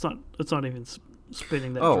power. It's not even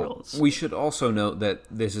spinning that drill. We should also note that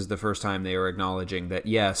this is the first time they are acknowledging that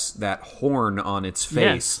yes, that horn on its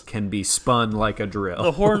face can be spun like a drill.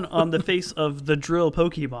 The horn on the face of the drill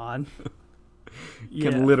Pokemon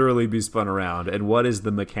can literally be spun around. And what is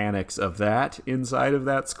the mechanics of that inside of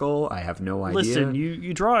that skull? I have no idea. Listen,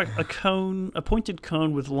 you draw a pointed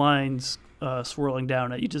cone with lines swirling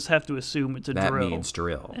down it. You just have to assume it's a drill. That means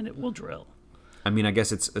drill. And it will drill. I mean, I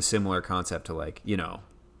guess it's a similar concept to like,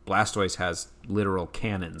 Blastoise has literal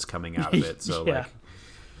cannons coming out of it. So like,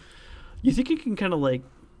 you think it can kind of like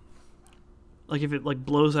if it like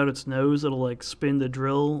blows out its nose, it'll like spin the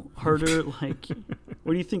drill harder? Like,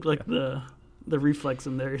 what do you think? Like the reflex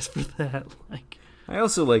in there is for that. Like, I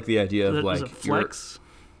also like the idea of like flex.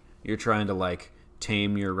 You're trying to like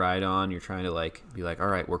tame your Rhydon. You're trying to like be like, all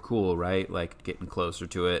right, we're cool, right? Like getting closer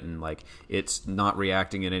to it, and like it's not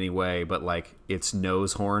reacting in any way, but like its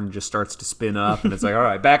nose horn just starts to spin up, and it's like, all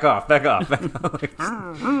right, back off. Like,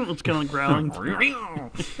 it's kind of like growling.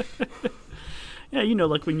 Yeah,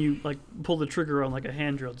 like when you like pull the trigger on like a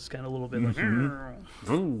hand drill, just kind of a little bit like.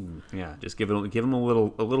 Yeah, just give him a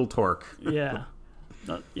little torque. Yeah.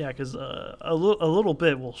 Because a little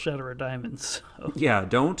bit will shatter a diamond. So. Yeah,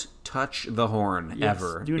 don't touch the horn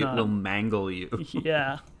ever. Do not. It will mangle you.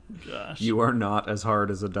 Yeah, gosh. You are not as hard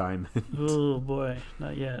as a diamond. Oh boy,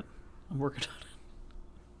 not yet. I'm working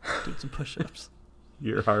on it. Doing some push-ups.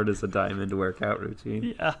 Your hard as a diamond workout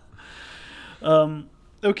routine. Yeah.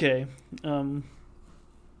 Okay.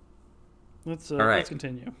 Let's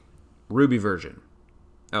continue. Ruby version.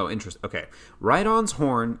 Oh, interesting. Okay. Rhydon's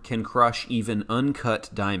horn can crush even uncut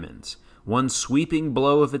diamonds. One sweeping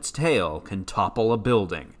blow of its tail can topple a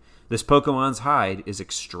building. This Pokemon's hide is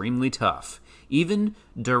extremely tough. Even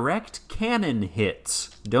direct cannon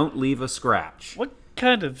hits don't leave a scratch. What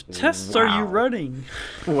kind of tests are you running?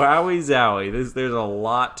 Wowie zowie. There's a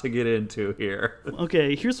lot to get into here.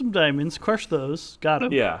 Okay, here's some diamonds. Crush those. Got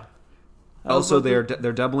them. Yeah. Also, they're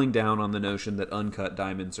doubling down on the notion that uncut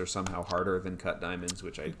diamonds are somehow harder than cut diamonds,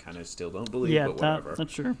 which I kind of still don't believe, but whatever. Not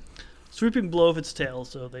sure. Sweeping blow of its tail,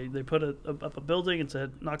 so they put up a building and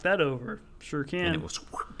said, knock that over. Sure can. And it was...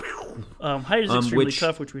 height is extremely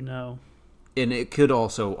tough, which we know. And it could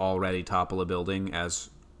also already topple a building as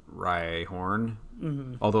Rhyhorn,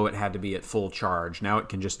 although it had to be at full charge. Now it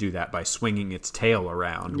can just do that by swinging its tail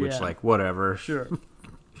around, which, like, whatever. Sure.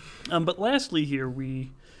 But lastly here,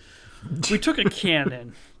 we took a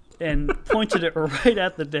cannon and pointed it right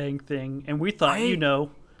at the dang thing, and we thought,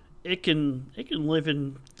 it can live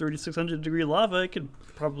in 3,600-degree lava. It could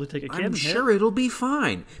probably take a cannon I'm hit. sure it'll be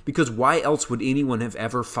fine. Because why else would anyone have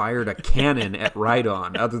ever fired a cannon at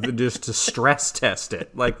Rhydon other than just to stress test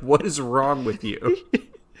it? Like, what is wrong with you?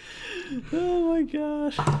 Oh my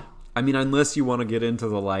gosh. I mean, unless you want to get into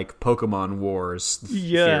the, like, Pokemon Wars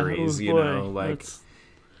theories, you know, like...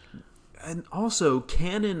 And also,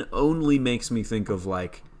 cannon only makes me think of,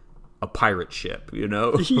 like, a pirate ship, you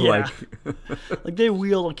know? Yeah. Like, they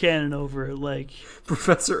wheel a cannon over it, like...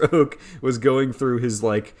 Professor Oak was going through his,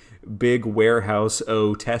 like, big warehouse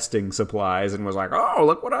testing supplies and was like, oh,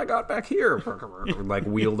 look what I got back here. Like,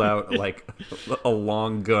 wheeled out, like, a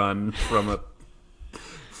long gun from a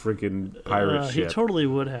freaking pirate ship. He totally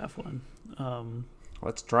would have one.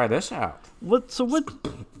 Let's try this out.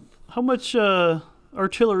 How much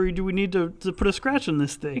artillery do we need to put a scratch on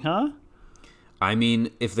this thing, huh? I mean,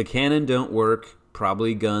 if the cannon don't work,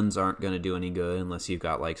 probably guns aren't going to do any good unless you've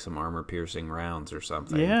got, like, some armor-piercing rounds or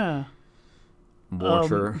something. Yeah.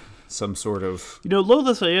 Mortar, some sort of You know, loath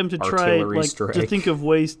as I am to try, like, strike. to think of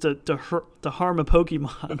ways to harm a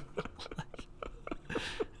Pokemon.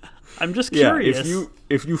 I'm just curious. Yeah,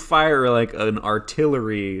 if you fire like an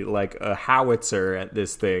artillery, like a howitzer at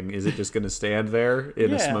this thing, is it just going to stand there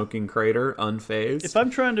in a smoking crater, unfazed? If I'm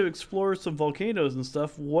trying to explore some volcanoes and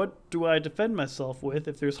stuff, what do I defend myself with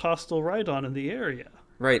if there's hostile Rhydon in the area?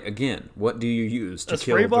 Right. Again, what do you use to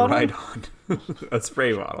kill spray the bottle? Rhydon? A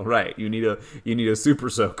spray bottle. Right. You need a super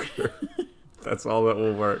soaker. That's all that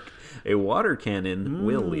will work. A water cannon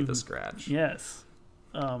will leave a scratch. Yes.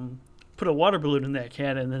 Put a water balloon in that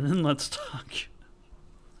cannon and then let's talk.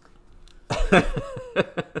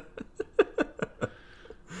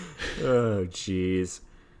 Oh, jeez.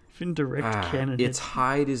 Indirect cannon. Its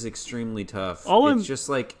hide is extremely tough. All It's just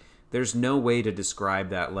like there's no way to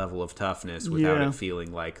describe that level of toughness without Yeah. it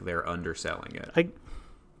feeling like they're underselling it.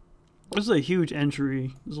 This is a huge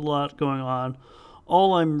entry. There's a lot going on.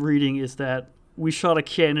 All I'm reading is that we shot a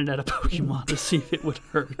cannon at a Pokemon to see if it would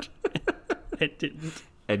hurt. It didn't.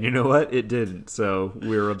 And you know what? It didn't, so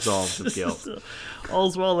we're absolved of guilt.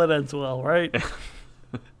 All's well that ends well, right?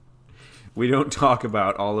 We don't talk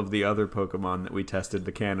about all of the other Pokemon that we tested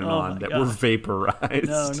the cannon on that were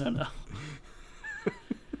vaporized. No.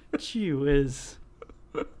 Gee whiz.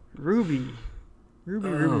 Ruby.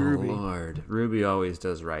 Ruby. Lord. Ruby always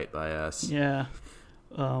does right by us. Yeah.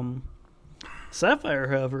 Sapphire,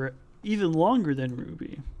 however, even longer than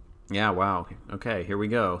Ruby. Yeah, wow. Okay, here we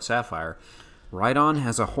go. Sapphire. Rhydon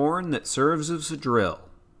has a horn that serves as a drill.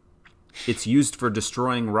 It's used for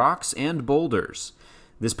destroying rocks and boulders.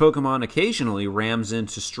 This Pokemon occasionally rams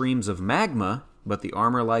into streams of magma, but the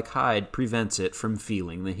armor-like hide prevents it from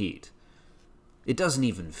feeling the heat. It doesn't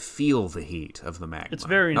even feel the heat of the magma. It's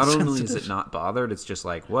very Not insensitive. only is it not bothered, it's just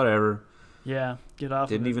like, whatever. Yeah, get off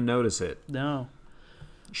Didn't of it. even notice it. No.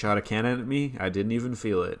 Shot a cannon at me, I didn't even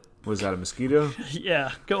feel it. Was that a mosquito?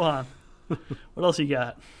 Yeah, go on. What else you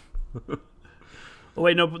got? Oh,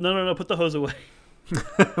 wait, no, put the hose away.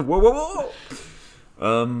 Whoa.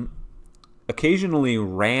 Occasionally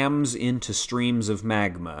rams into streams of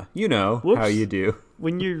magma. You know how you do.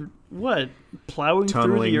 When you're, plowing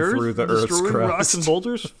Tunneling through the earth, Earth's destroying rocks crust. and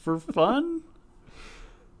boulders for fun?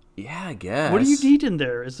 Yeah, I guess. What do you need in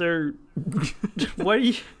there? Is there...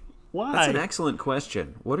 Why? That's an excellent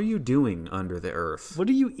question. What are you doing under the earth? What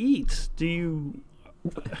do you eat? Do you...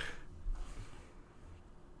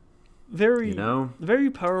 Very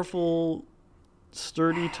powerful,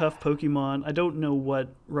 sturdy, tough Pokemon. I don't know what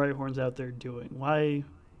Rhyhorn's out there doing. Why?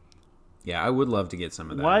 Yeah, I would love to get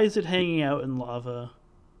some of that. Why is it hanging out in lava?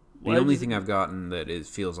 The only thing I've gotten that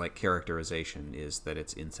feels like characterization is that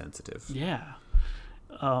it's insensitive. Yeah.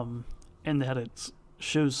 And that it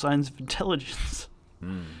shows signs of intelligence.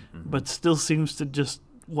 Mm-hmm. But still seems to just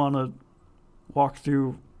want to walk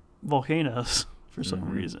through volcanoes for some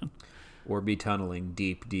reason. Or be tunneling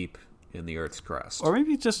deep, deep in the Earth's crust. Or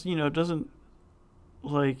maybe it just, doesn't,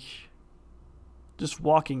 just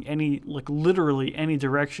walking literally any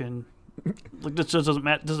direction. This just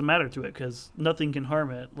doesn't matter to it because nothing can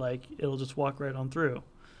harm it. It'll just walk right on through.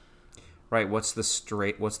 Right. What's the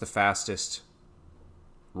fastest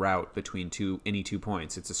route between any two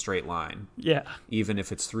points? It's a straight line. Yeah. Even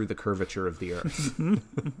if it's through the curvature of the Earth.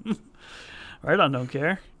 Rhydon don't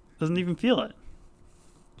care. Doesn't even feel it.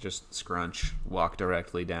 Just scrunch, walk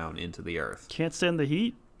directly down into the Earth. Can't stand the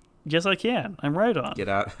heat? Yes, I can. I'm Rhydon.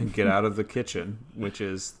 Get out of the kitchen, which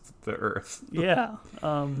is the Earth. Yeah.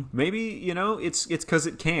 Maybe it's because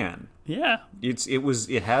it can. Yeah.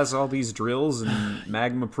 It has all these drills and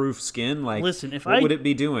magma-proof skin. Listen, what would it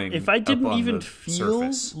be doing? If I didn't up on even the feel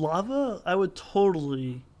surface? lava, I would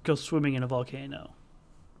totally go swimming in a volcano.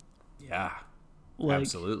 Yeah, Like,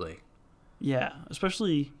 absolutely. yeah,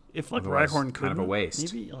 especially if like Otherwise, Rhyhorn couldn't. kind of a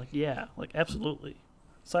waste. Maybe like yeah, like absolutely.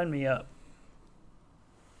 Sign me up.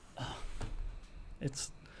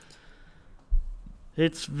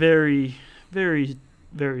 It's very, very,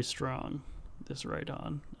 very strong. This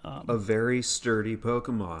Rhydon. A very sturdy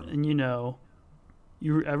Pokemon.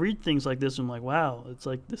 And I read things like this and I'm like, wow, it's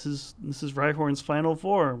like this is Rhyhorn's final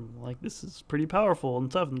form. Like this is pretty powerful and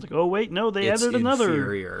stuff. And it's like, oh wait, no, they It's added another.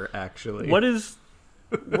 inferior, actually. What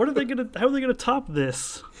are they gonna? How are they gonna top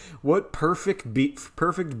this? What perfect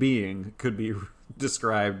being could be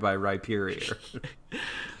described by Rhyperior?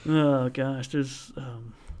 Oh gosh, there's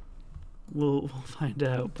we'll find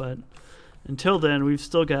out. But until then, we've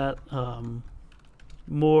still got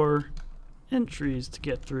more entries to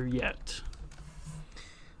get through yet.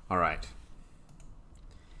 All right.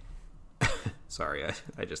 Sorry,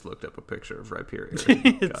 I just looked up a picture of Rhyperior.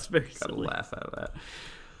 It's very got a silly. laugh out of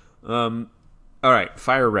that. All right,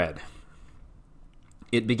 Fire Red.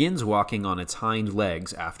 It begins walking on its hind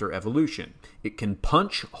legs after evolution. It can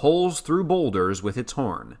punch holes through boulders with its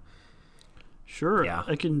horn. Sure, Yeah.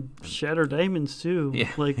 I can shatter diamonds too. Yeah,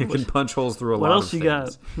 Like it can punch holes through a lot what of else you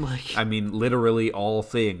things. got? Like I mean, literally all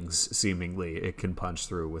things, seemingly, it can punch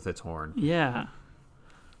through with its horn. yeah.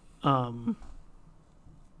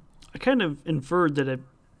 I kind of inferred that it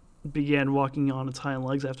began walking on its hind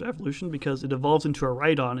legs after evolution because it evolved into a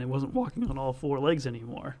Rhydon and wasn't walking on all four legs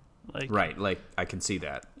anymore. Like Right, like, I can see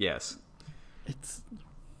that, yes.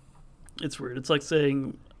 it's weird. It's like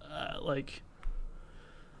saying like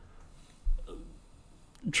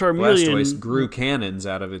Charmeleon Blastoise grew cannons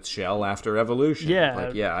out of its shell after evolution. Yeah.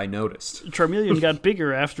 Like, yeah, I noticed. Charmeleon got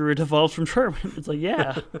bigger after it evolved from Charmander. It's like,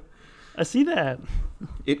 yeah, I see that.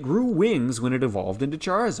 It grew wings when it evolved into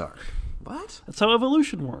Charizard. What? That's how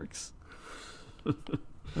evolution works. Oh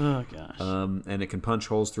gosh. And it can punch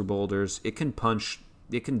holes through boulders. It can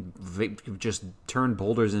just turn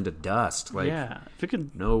boulders into dust. Like, yeah, if it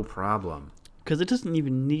can, no problem. because it doesn't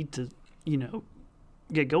even need to,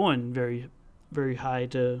 get going very, very high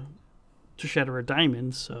to shatter a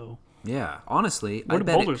diamond. So Yeah, honestly, what I do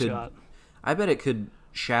bet it boulders could. got? I bet it could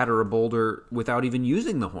shatter a boulder without even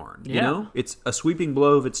using the horn. You Yeah. know, it's a sweeping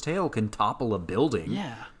blow of its tail can topple a building.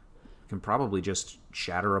 Yeah, It can probably just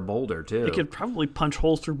shatter a boulder too. it could probably punch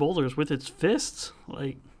holes through boulders with its fists.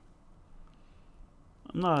 Like,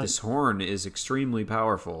 I'm not. This horn is extremely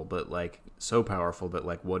powerful, but so powerful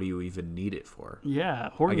that what do you even need it for? Yeah,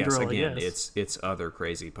 Horn I guess Drill. again, I guess. it's other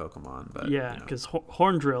crazy Pokemon, but Yeah, because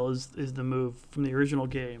Horn Drill is the move from the original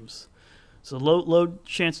games. So low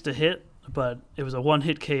chance to hit, but it was a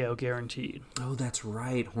one-hit KO guaranteed. oh, that's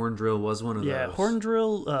right. Horn Drill was one of Yeah, those. Horn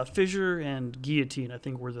Drill, Fissure, and Guillotine, I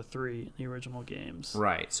think, were the three in the original games.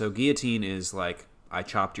 Right. So Guillotine is I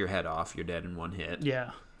chopped your head off. You're dead in one hit.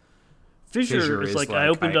 Yeah. Fissure is like I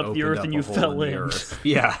opened up the earth and you a hole fell the in. earth.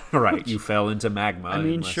 Yeah, right. You fell into magma. I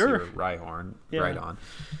mean, unless sure. You're Rhyhorn, Yeah. right on.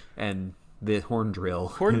 And the Horn Drill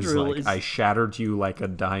Horn is Drill like, is- I shattered you like a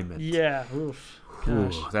diamond. Yeah, oof.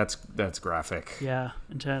 Gosh. Ooh, that's graphic. Yeah,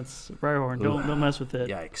 intense. Rhyhorn, don't mess with it.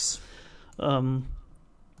 Yikes.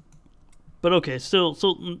 But okay, still,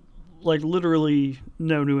 literally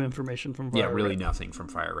no new information from Fire Yeah, really Red. nothing from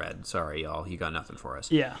Fire Red. Sorry, y'all. You got nothing for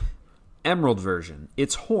us. Yeah. Emerald version.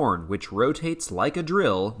 Its horn, which rotates like a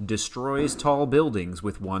drill, destroys tall buildings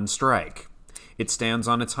with one strike. It stands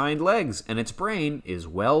on its hind legs, and its brain is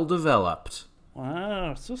well developed.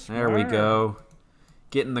 Wow, so smart. There we go.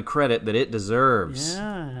 Getting the credit that it deserves.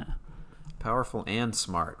 Yeah. Powerful and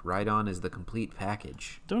smart. Rhydon is the complete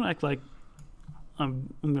package. Don't act like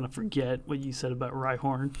I'm gonna forget what you said about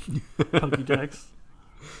Rhyhorn Pokédex.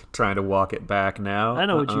 Trying to walk it back now. I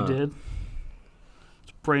know what you did.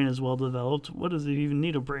 Its brain is well developed. What does it even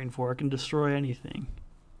need a brain for? It can destroy anything.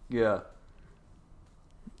 Yeah.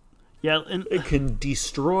 Yeah, and It can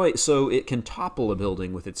destroy, so it can topple a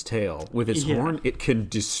building with its tail. With its Yeah. horn, it can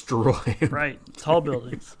destroy. right, tall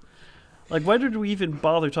buildings. Like, why did we even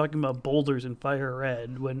bother talking about boulders in Fire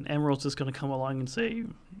Red when Emerald's just going to come along and say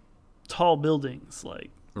tall buildings? Like,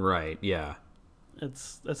 Right, yeah.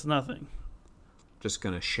 that's nothing. Just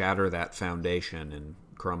gonna shatter that foundation and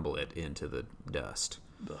crumble it into the dust.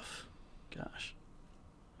 Ugh. Gosh.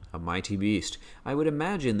 A mighty beast. I would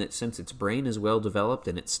imagine that since its brain is well developed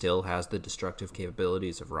and it still has the destructive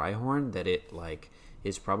capabilities of Rhyhorn, that it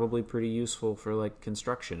is probably pretty useful for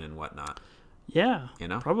construction and whatnot. Yeah, You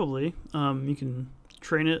know? probably. You can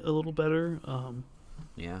train it a little better.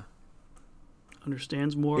 Yeah.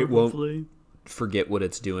 Understands more. It won't- hopefully. Forget what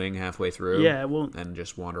it's doing halfway through. Yeah, it won't. And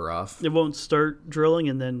just wander off. It won't start drilling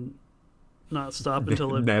and then not stop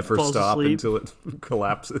until it Never falls stop asleep. until it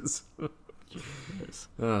collapses. Yes.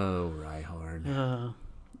 Oh, Rhyhorn.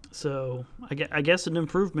 So I guess an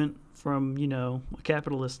improvement from a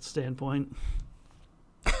capitalist standpoint.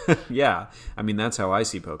 Yeah, I mean that's how I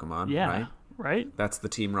see Pokemon. Yeah, right. That's the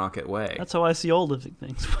Team Rocket way. That's how I see all living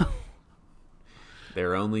things.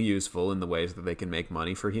 They're only useful in the ways that they can make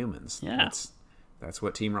money for humans. Yeah. That's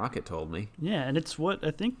what Team Rocket told me. Yeah, and it's what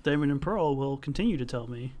I think Diamond and Pearl will continue to tell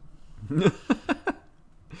me.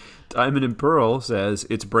 Diamond and Pearl says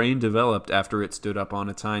its brain developed after it stood up on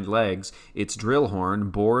its hind legs. Its drill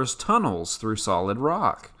horn bores tunnels through solid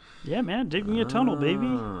rock. Yeah, man, dig me a tunnel, baby.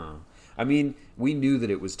 I mean, we knew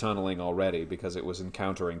that it was tunneling already because it was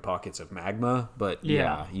encountering pockets of magma, but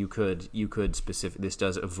yeah you could specific. This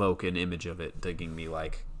does evoke an image of it digging me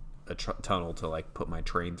like a tunnel to like put my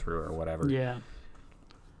train through or whatever. Yeah.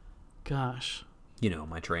 Gosh.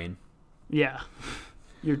 My train. Yeah.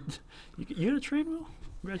 You had a train, Will?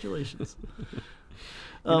 Congratulations.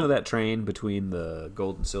 You know that train between the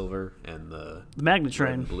gold and silver and the magnet train?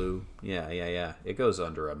 Red and blue. Yeah. It goes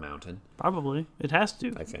under a mountain. Probably. It has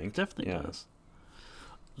to. I think. It definitely does.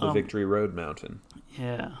 The Victory Road Mountain.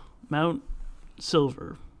 Yeah. Mount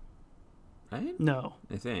Silver. Right? No.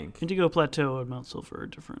 I think. Indigo Plateau and Mount Silver are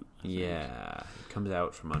different. Yeah. It comes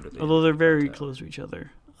out from under the Although they're very close to each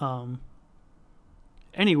other.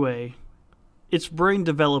 Anyway, its brain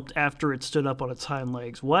developed after it stood up on its hind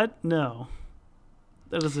legs. What? No.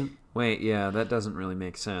 That doesn't... Wait, yeah, that doesn't really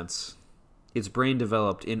make sense. Its brain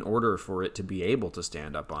developed in order for it to be able to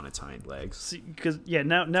stand up on its hind legs. Because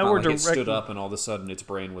now we're like directly... It stood up and all of a sudden its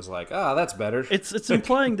brain was like, that's better. It's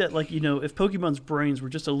implying that, like, if Pokemon's brains were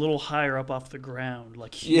just a little higher up off the ground,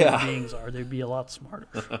 like human beings are, they'd be a lot smarter.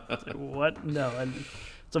 Like, what? No. And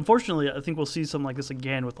so unfortunately, I think we'll see something like this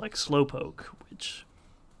again with, like, Slowpoke, which...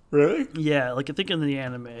 Really? Yeah, like, I think in the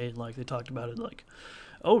anime, like, they talked about it, like...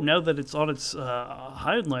 Oh, now that it's on its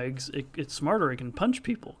hind legs, it's smarter. It can punch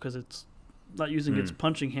people because it's not using its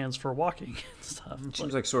punching hands for walking and stuff. It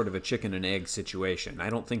seems like sort of a chicken and egg situation.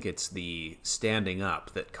 I don't think it's the standing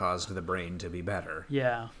up that caused the brain to be better.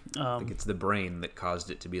 Yeah. I think it's the brain that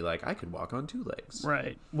caused it to be like, I could walk on two legs.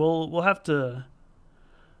 Right. We'll have to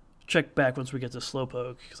check back once we get to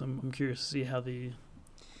Slowpoke because I'm curious to see how the...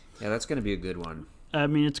 Yeah, that's going to be a good one. I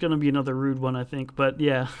mean, it's going to be another rude one, I think, but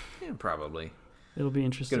yeah. Yeah, probably. It'll be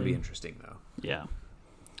interesting. It's going to be interesting, though. Yeah.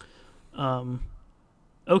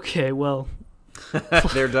 Okay, well.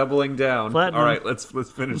 They're doubling down. Platinum. All right, let's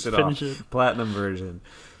finish it off. Platinum version.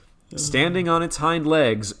 Standing on its hind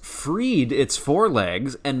legs, freed its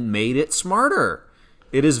forelegs and made it smarter.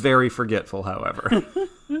 It is very forgetful, however.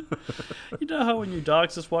 You know how when your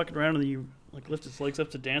dog's just walking around and you like lift its legs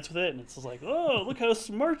up to dance with it, and it's just like, oh, look how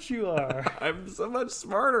smart you are. I'm so much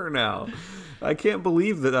smarter now. I can't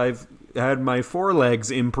believe that I've had my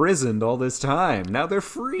forelegs imprisoned all this time. Now they're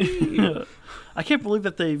free. I can't believe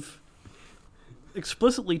that they've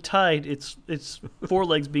explicitly tied its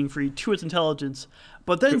forelegs being free to its intelligence,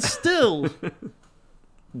 but then still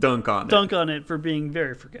dunk on it for being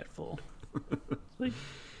very forgetful. Like,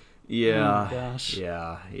 yeah. Oh, gosh.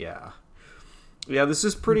 Yeah, this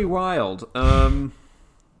is pretty wild.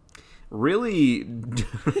 Really,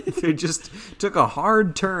 they just took a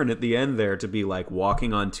hard turn at the end there to be like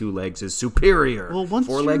walking on two legs is superior. Well,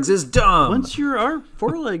 four legs is dumb. Once your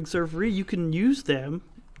forelegs are free, you can use them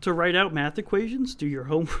to write out math equations, do your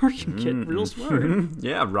homework, and get real smart.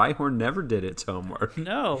 Yeah, Rhyhorn never did its homework.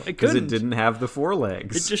 No, it couldn't. Because it didn't have the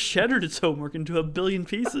forelegs. It just shattered its homework into a billion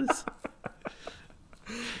pieces.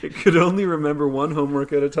 It could only remember one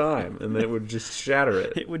homework at a time, and then it would just shatter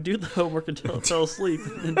it. It would do the homework until it fell asleep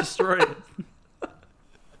and destroy it.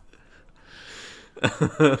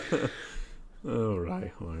 Oh,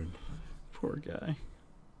 Rhyhorn. Poor guy.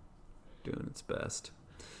 Doing its best.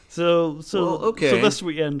 So okay. So thus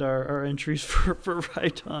we end our entries for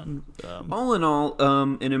Rhydon. All in all,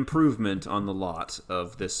 an improvement on the lot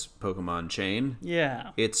of this Pokemon chain. Yeah.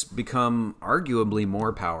 It's become arguably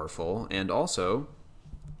more powerful, and also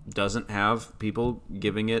doesn't have people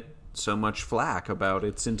giving it so much flack about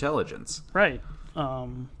its intelligence. Right.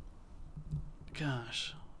 Gosh.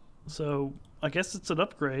 So I guess it's an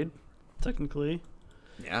upgrade, technically.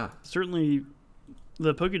 Yeah. Certainly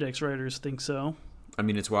the Pokédex writers think so. I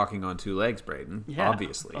mean, it's walking on two legs, Braden. Yeah.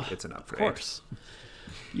 Obviously, it's an upgrade. Of course.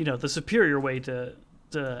 The superior way to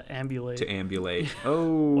ambulate. To ambulate.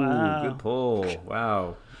 Oh, wow. Good pull.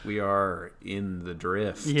 Wow. We are in the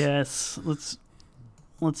drift. Yes. Let's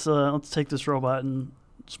take this robot and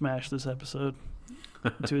smash this episode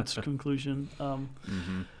to its conclusion. All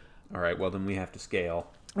right. Well, then we have to scale.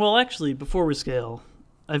 Well, actually, before we scale,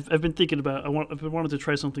 I've been thinking about I've been wanted to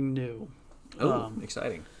try something new. Oh,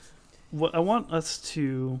 exciting! What I want us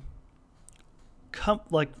to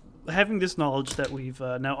like having this knowledge that we've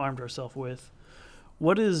now armed ourselves with,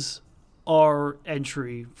 what is our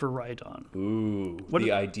entry for Rhydon? Ooh,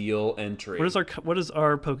 the ideal entry. What does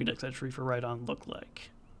our Pokédex entry for Rhydon look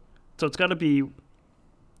like? So it's got to be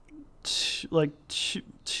two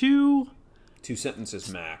sentences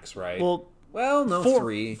max, right? Well, no,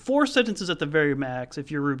 three. 4 sentences at the very max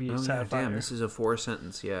if you're Ruby and Sapphire. Damn, this is a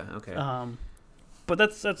 4-sentence. Yeah, okay. But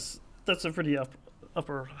that's a pretty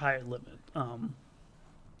upper high limit.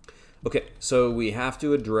 Okay, so we have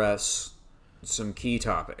to address some key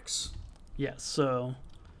topics. Yes, so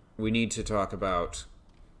we need to talk about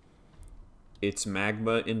its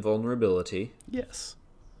magma invulnerability. Yes.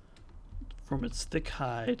 From its thick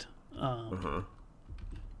hide.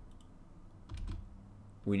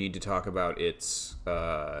 We need to talk about its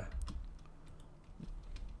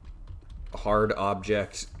hard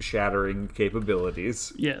object shattering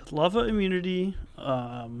capabilities. Yeah, lava immunity.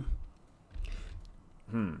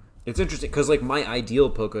 It's interesting because, like, my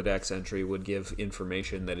ideal Pokédex entry would give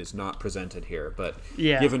information that is not presented here, but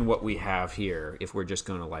given what we have here, if we're just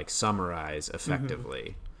going to like summarize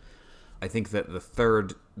effectively, I think that the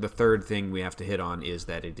third thing we have to hit on is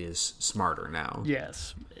that it is smarter now.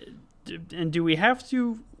 Yes, and do we have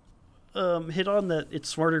to hit on that it's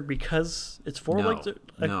smarter because it's four-legged?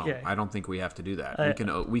 No, I don't think we have to do that.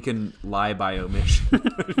 We can lie by omission,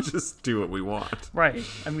 just do what we want. Right.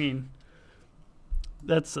 I mean.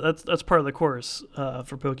 That's part of the course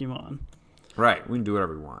for Pokemon. Right, we can do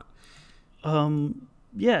whatever we want.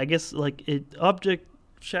 Yeah, I guess like object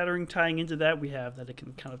shattering tying into that, we have that it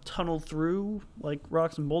can kind of tunnel through like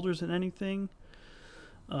rocks and boulders and anything.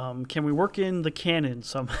 Can we work in the cannon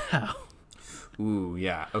somehow? Ooh,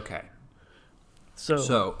 yeah, okay.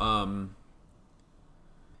 So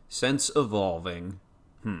sense evolving.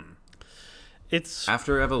 It's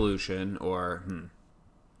after evolution or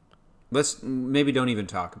Let's maybe don't even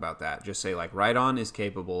talk about that. Just say like Rhydon is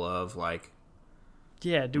capable of like.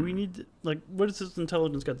 Yeah. Do we need like what does its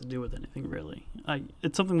intelligence got to do with anything really?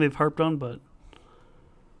 It's something they've harped on, but.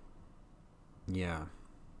 Yeah.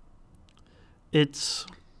 Its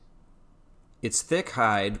thick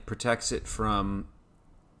hide protects it from.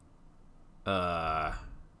 Or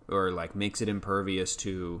like makes it impervious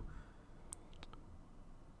to.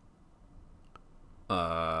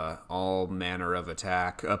 All manner of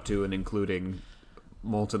attack, up to and including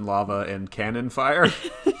molten lava and cannon fire.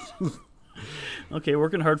 Okay,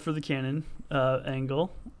 working hard for the cannon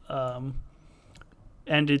angle. And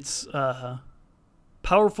its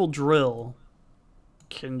powerful drill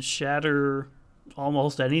can shatter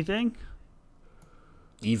almost anything.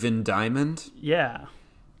 Even diamond? Yeah.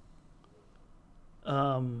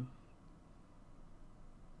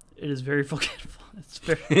 It is very forgetful.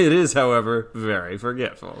 It is, however, very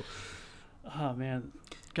forgetful. Oh, man.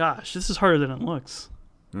 Gosh, this is harder than it looks.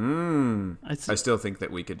 I still think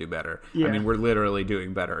that we could do better. Yeah. I mean, we're literally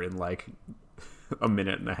doing better in like a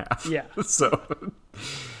minute and a half. Yeah. So.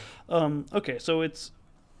 Okay, so its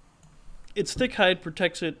thick hide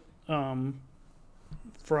protects it from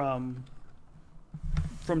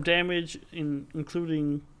damage,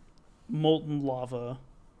 including molten lava.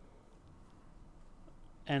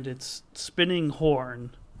 And its spinning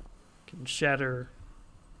horn can shatter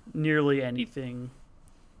nearly anything,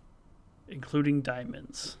 including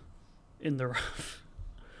diamonds, in the rough.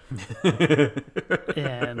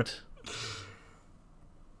 And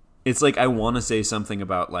it's like I want to say something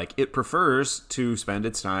about like it prefers to spend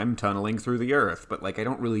its time tunneling through the earth, but like I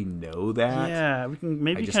don't really know that. Yeah, we can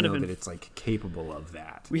maybe I just kind know of that it's like capable of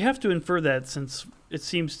that. We have to infer that since it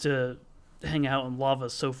seems to hang out in lava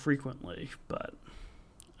so frequently, but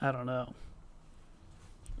I don't know.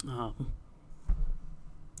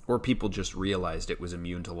 Or people just realized it was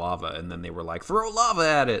immune to lava, and then they were like, "Throw lava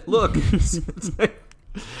at it! Look!" It's like,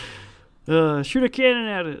 shoot a cannon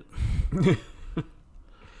at it.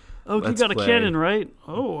 Oh, you got a cannon, right?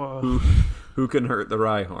 Oh. Who can hurt the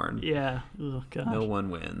Rhyhorn? Yeah. Oh, gosh. No one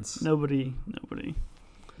wins. Nobody.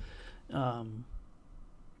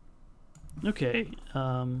 Okay.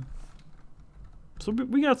 So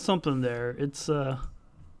we got something there. It's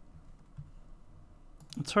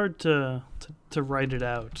hard to write it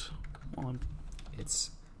out.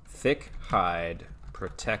 Its thick hide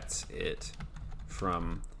protects it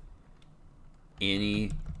from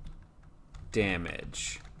any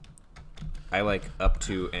damage. I like up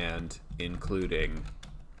to and including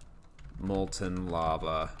molten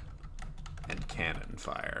lava and cannon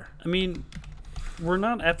fire. I mean, we're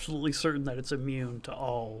not absolutely certain that it's immune to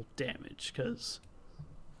all damage, because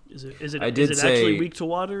is it actually weak to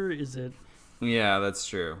water? Is it? Yeah, that's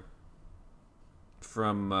true.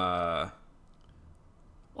 From all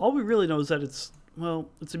we really know is that it's Well,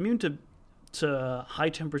 it's immune to high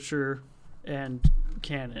temperature and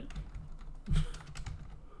cannon.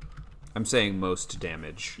 I'm saying most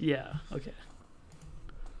damage. Yeah. Okay.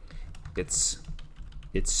 Its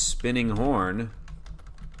spinning horn.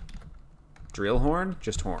 Drill horn?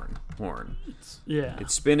 Just horn. Horn. Yeah.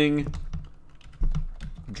 It's spinning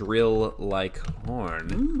drill-like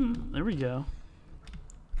horn. There we go.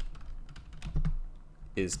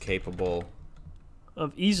 Is capable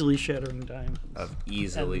Of easily shattering diamonds. of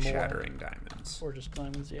easily And more. shattering diamonds. Or just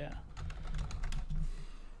diamonds, yeah.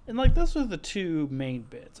 And like those are the two main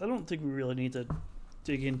bits. I don't think we really need to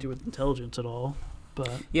dig into its intelligence at all. But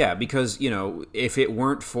Yeah, because, if it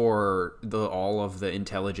weren't for all of the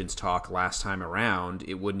intelligence talk last time around,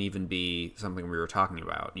 it wouldn't even be something we were talking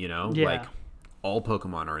about, Yeah. Like, all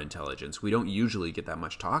Pokemon are intelligence. We don't usually get that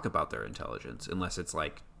much talk about their intelligence, unless it's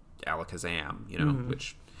like Alakazam,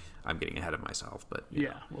 which I'm getting ahead of myself, but...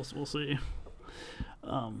 yeah, we'll see.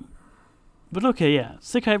 But okay, yeah.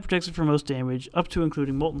 Stick Height protects it from most damage, up to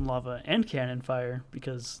including Molten Lava and Cannon Fire,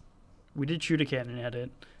 because we did shoot a cannon at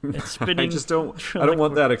it. It's spinning. I don't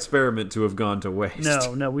want that experiment to have gone to waste.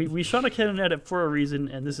 No, we shot a cannon at it for a reason,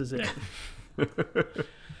 and this is it.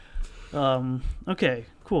 Okay,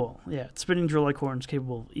 cool. Yeah, it's spinning drill-like horns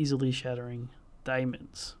capable of easily shattering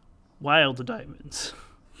diamonds. Wild diamonds.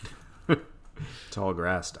 Tall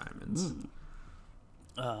grass diamonds.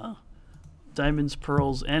 Diamonds,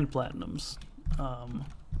 pearls, and platinums.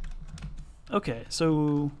 Okay,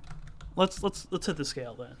 so let's hit the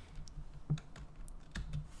scale then.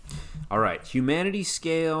 All right, humanity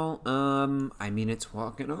scale. It's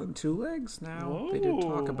walking on two legs now. Whoa. They did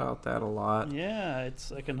talk about that a lot. Yeah,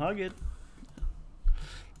 I can hug it.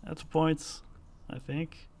 That's points, I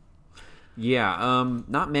think. Yeah,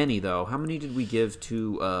 not many though. How many did we give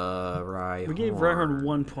to Rhyhorn? We gave Rhyhorn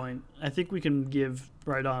 1 point. I think we can give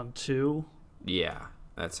Rhydon 2. Yeah,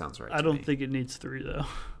 that sounds right. I don't think it needs 3 though.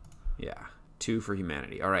 Yeah, 2 for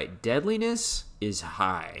humanity. All right, deadliness is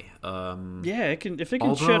high. Yeah, it can. If it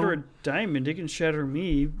can shatter a diamond, it can shatter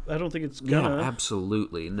me. I don't think it's gonna. Yeah,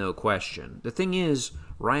 absolutely, no question. The thing is,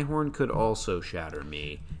 Rhyhorn could also shatter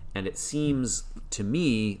me, and it seems to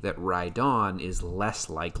me that Rhydon is less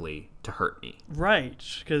likely to hurt me. Right,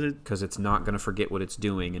 because it's not going to forget what it's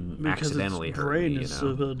doing and accidentally its hurt brain me. is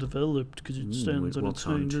so well developed because it stands on its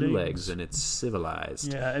hind two legs. legs and it's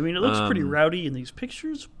civilized. Yeah, I mean it looks pretty rowdy in these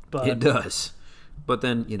pictures, but it does. But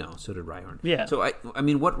then so did Rhyhorn. Yeah. So I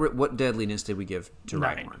mean, what deadliness did we give to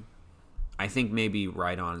 9. Rhyhorn? I think maybe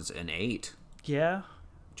Rhydon's an 8. Yeah.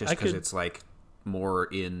 Just because it's like more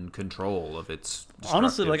in control of its.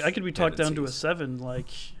 Honestly, like I could be talked down to a tendencies. 7. Like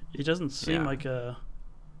it doesn't seem like a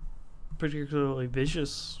particularly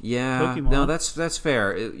vicious Pokemon. No, that's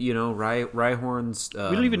fair. Rhyhorn's. We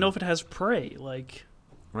don't even know if it has prey. Like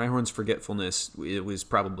Rhyhorn's forgetfulness, it was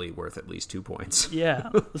probably worth at least 2 points. Yeah,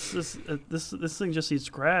 this thing just eats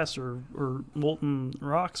grass or molten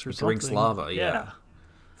rocks or something. Drinks lava, yeah.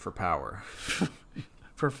 For power.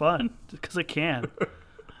 For fun, because it can.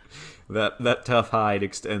 That tough hide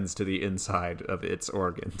extends to the inside of its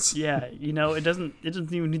organs. Yeah, it doesn't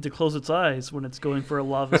even need to close its eyes when it's going for a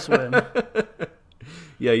lava swim.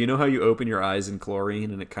 Yeah, you know how you open your eyes in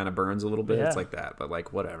chlorine and it kind of burns a little bit? Yeah. It's like that, but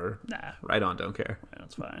like whatever. Nah. Rhydon, don't care. Yeah,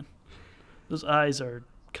 that's fine. Those eyes are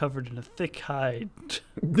covered in a thick hide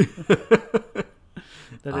that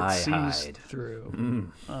it sees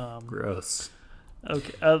through. Gross.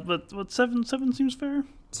 Okay, but what 7 seems fair?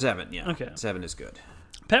 7, yeah. Okay. 7 is good.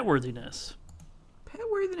 Pet worthiness. Pet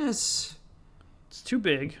worthiness, It's too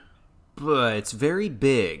big, but it's very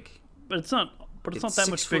big. but it's not. But it's not that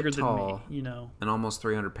much 6 foot bigger tall. than me, And almost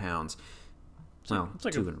 300 pounds. Well, it's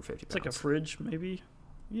like 250 It's pounds. like a fridge, maybe.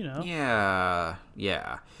 Yeah.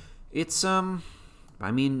 It's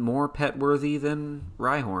more pet worthy than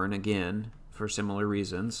Rhyhorn again for similar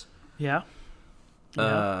reasons. Yeah.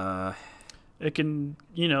 It can,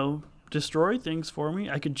 destroy things for me.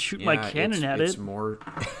 I could shoot my cannon at it's it. More.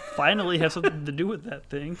 Finally, have something to do with that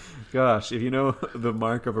thing. Gosh, if you know the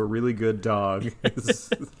mark of a really good dog is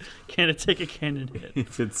Can it take a cannon hit?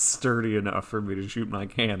 if it's sturdy enough for me to shoot my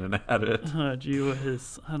cannon at it. Oh, gee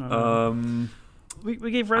whiz. I don't know.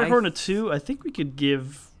 We gave Rhyhorn a 2. I think we could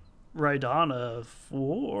give Rhydon a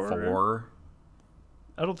 4. 4.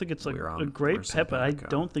 I don't think it's like a we're great pet, but I simpatico.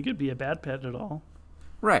 don't think it'd be a bad pet at all.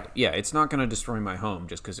 Right. Yeah, it's not going to destroy my home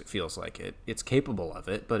just because it feels like it. It's capable of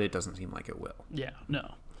it, but it doesn't seem like it will. Yeah,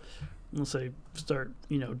 no. Unless I start,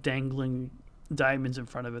 dangling diamonds in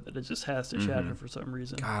front of it that it just has to shatter for some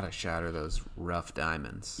reason. Gotta shatter those rough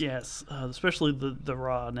diamonds. Yes, especially the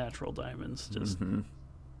raw natural diamonds. Just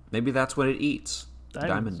Maybe that's what it eats.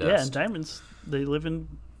 Diamond dust. Yeah, and diamonds, they live in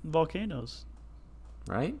volcanoes.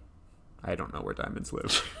 right? I don't know where diamonds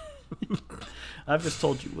live. I've just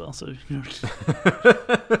told you, Will, so you know.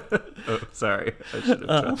 Oh, sorry. I should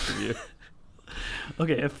have trusted you.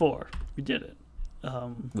 Okay, at 4. We did it.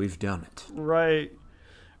 We've done it.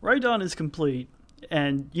 Rhydon is complete.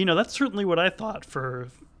 And, you know, that's certainly what I thought for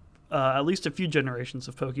at least a few generations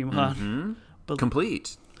of Pokemon. Mm-hmm. But,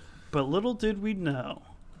 complete. But little did we know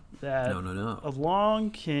that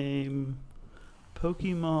along came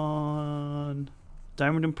Pokemon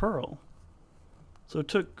Diamond and Pearl. So it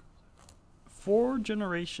took 4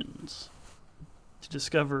 generations to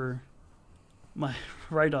discover my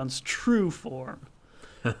Rhydon's true form.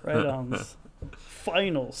 Rhydon's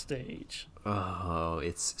final stage. Oh,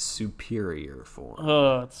 it's superior form.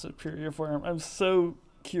 Oh, it's superior form. I'm so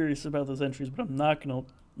curious about those entries, but I'm not going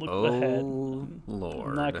to look ahead. Oh, Lord.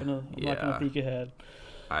 I'm not going to peek ahead.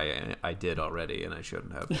 I did already, and I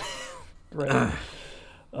shouldn't have. Right.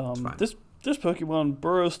 This Pokemon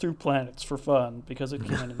burrows through planets for fun because it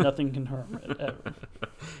can, and nothing can harm it ever.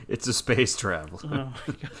 It's a space travel. Oh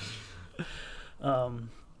my gosh.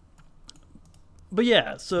 But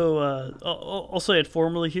yeah, so I'll say it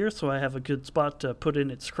formally here, so I have a good spot to put in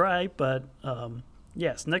its cry. But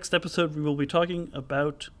yes, next episode we will be talking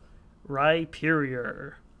about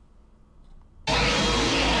Rhyperior,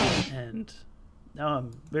 and now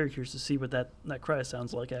I'm very curious to see what that cry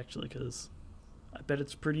sounds like actually, because I bet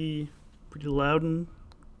it's pretty loud and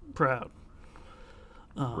proud.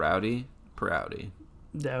 Rowdy, proudy.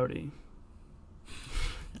 Dowdy.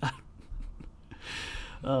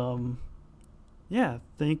 Yeah,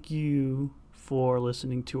 thank you for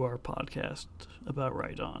listening to our podcast about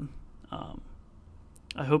Rhydon.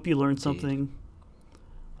 I hope you learned something.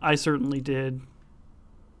 I certainly did.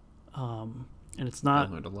 And it's not.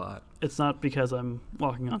 I learned a lot. It's not because I'm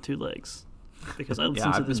walking on 2 legs, because I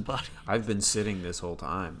listen to this podcast. I've been sitting this whole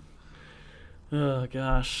time. Oh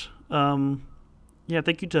gosh. Yeah,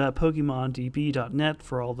 thank you to PokemonDB.net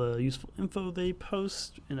for all the useful info they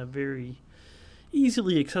post in a very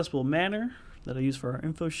easily accessible manner that I use for our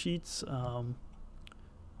info sheets.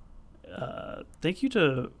 Thank you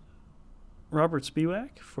to Robert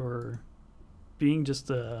Spiewak for being just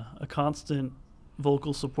a constant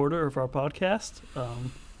vocal supporter of our podcast.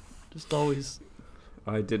 Just always.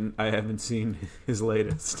 I haven't seen his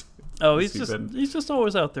latest. Oh, he's just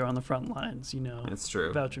always out there on the front lines, you know. That's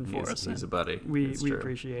true. Vouching for us. He's a buddy. We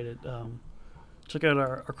appreciate it. Check out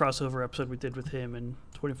our crossover episode we did with him and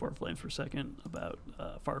 24 Flames Per Second about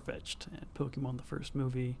Farfetch'd and Pokemon the first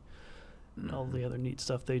movie and all the other neat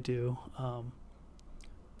stuff they do.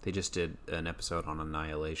 They just did an episode on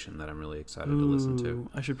Annihilation that I'm really excited to listen to.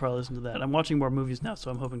 I should probably listen to that. I'm watching more movies now, so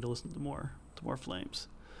I'm hoping to listen to more Flames.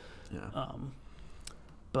 Yeah.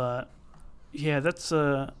 But yeah, that's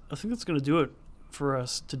I think that's going to do it for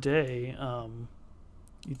us today.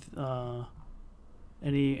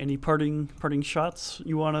 Any parting shots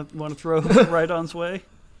you want to throw Rhydon's way?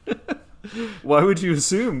 Why would you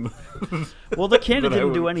assume? Well, the cannon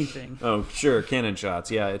didn't do anything. Oh, sure, cannon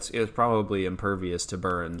shots. Yeah, it's probably impervious to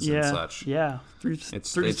burns and such. Yeah, It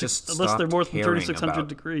just unless they're more than 3,600 about...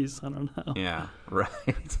 degrees. I don't know. Yeah,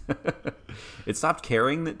 right. It stopped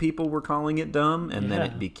caring that people were calling it dumb, and then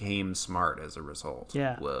it became smart as a result.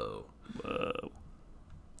 Yeah. Whoa.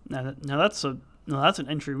 Now that's an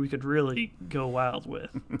entry we could really go wild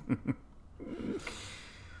with.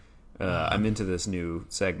 I'm into this new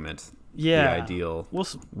segment. Yeah, the ideal.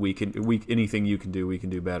 Anything you can do, we can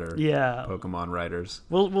do better. Yeah, Pokemon writers.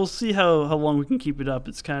 We'll see how long we can keep it up.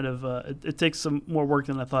 It's kind of it takes some more work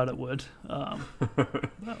than I thought it would.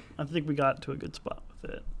 But I think we got to a good spot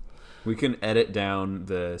with it. We can edit down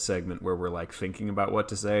the segment where we're like thinking about what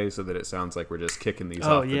to say, so that it sounds like we're just kicking these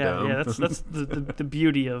off the dome. Yeah, that's the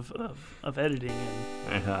beauty of editing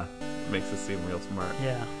and makes us seem real smart.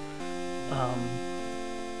 Yeah.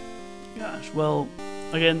 Gosh, well,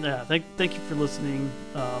 again, thank you for listening.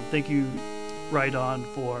 Thank you, Rhydon,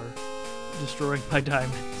 for destroying my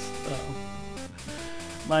diamonds.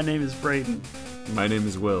 My name is Braden. My name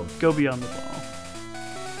is Will. Go beyond the ball.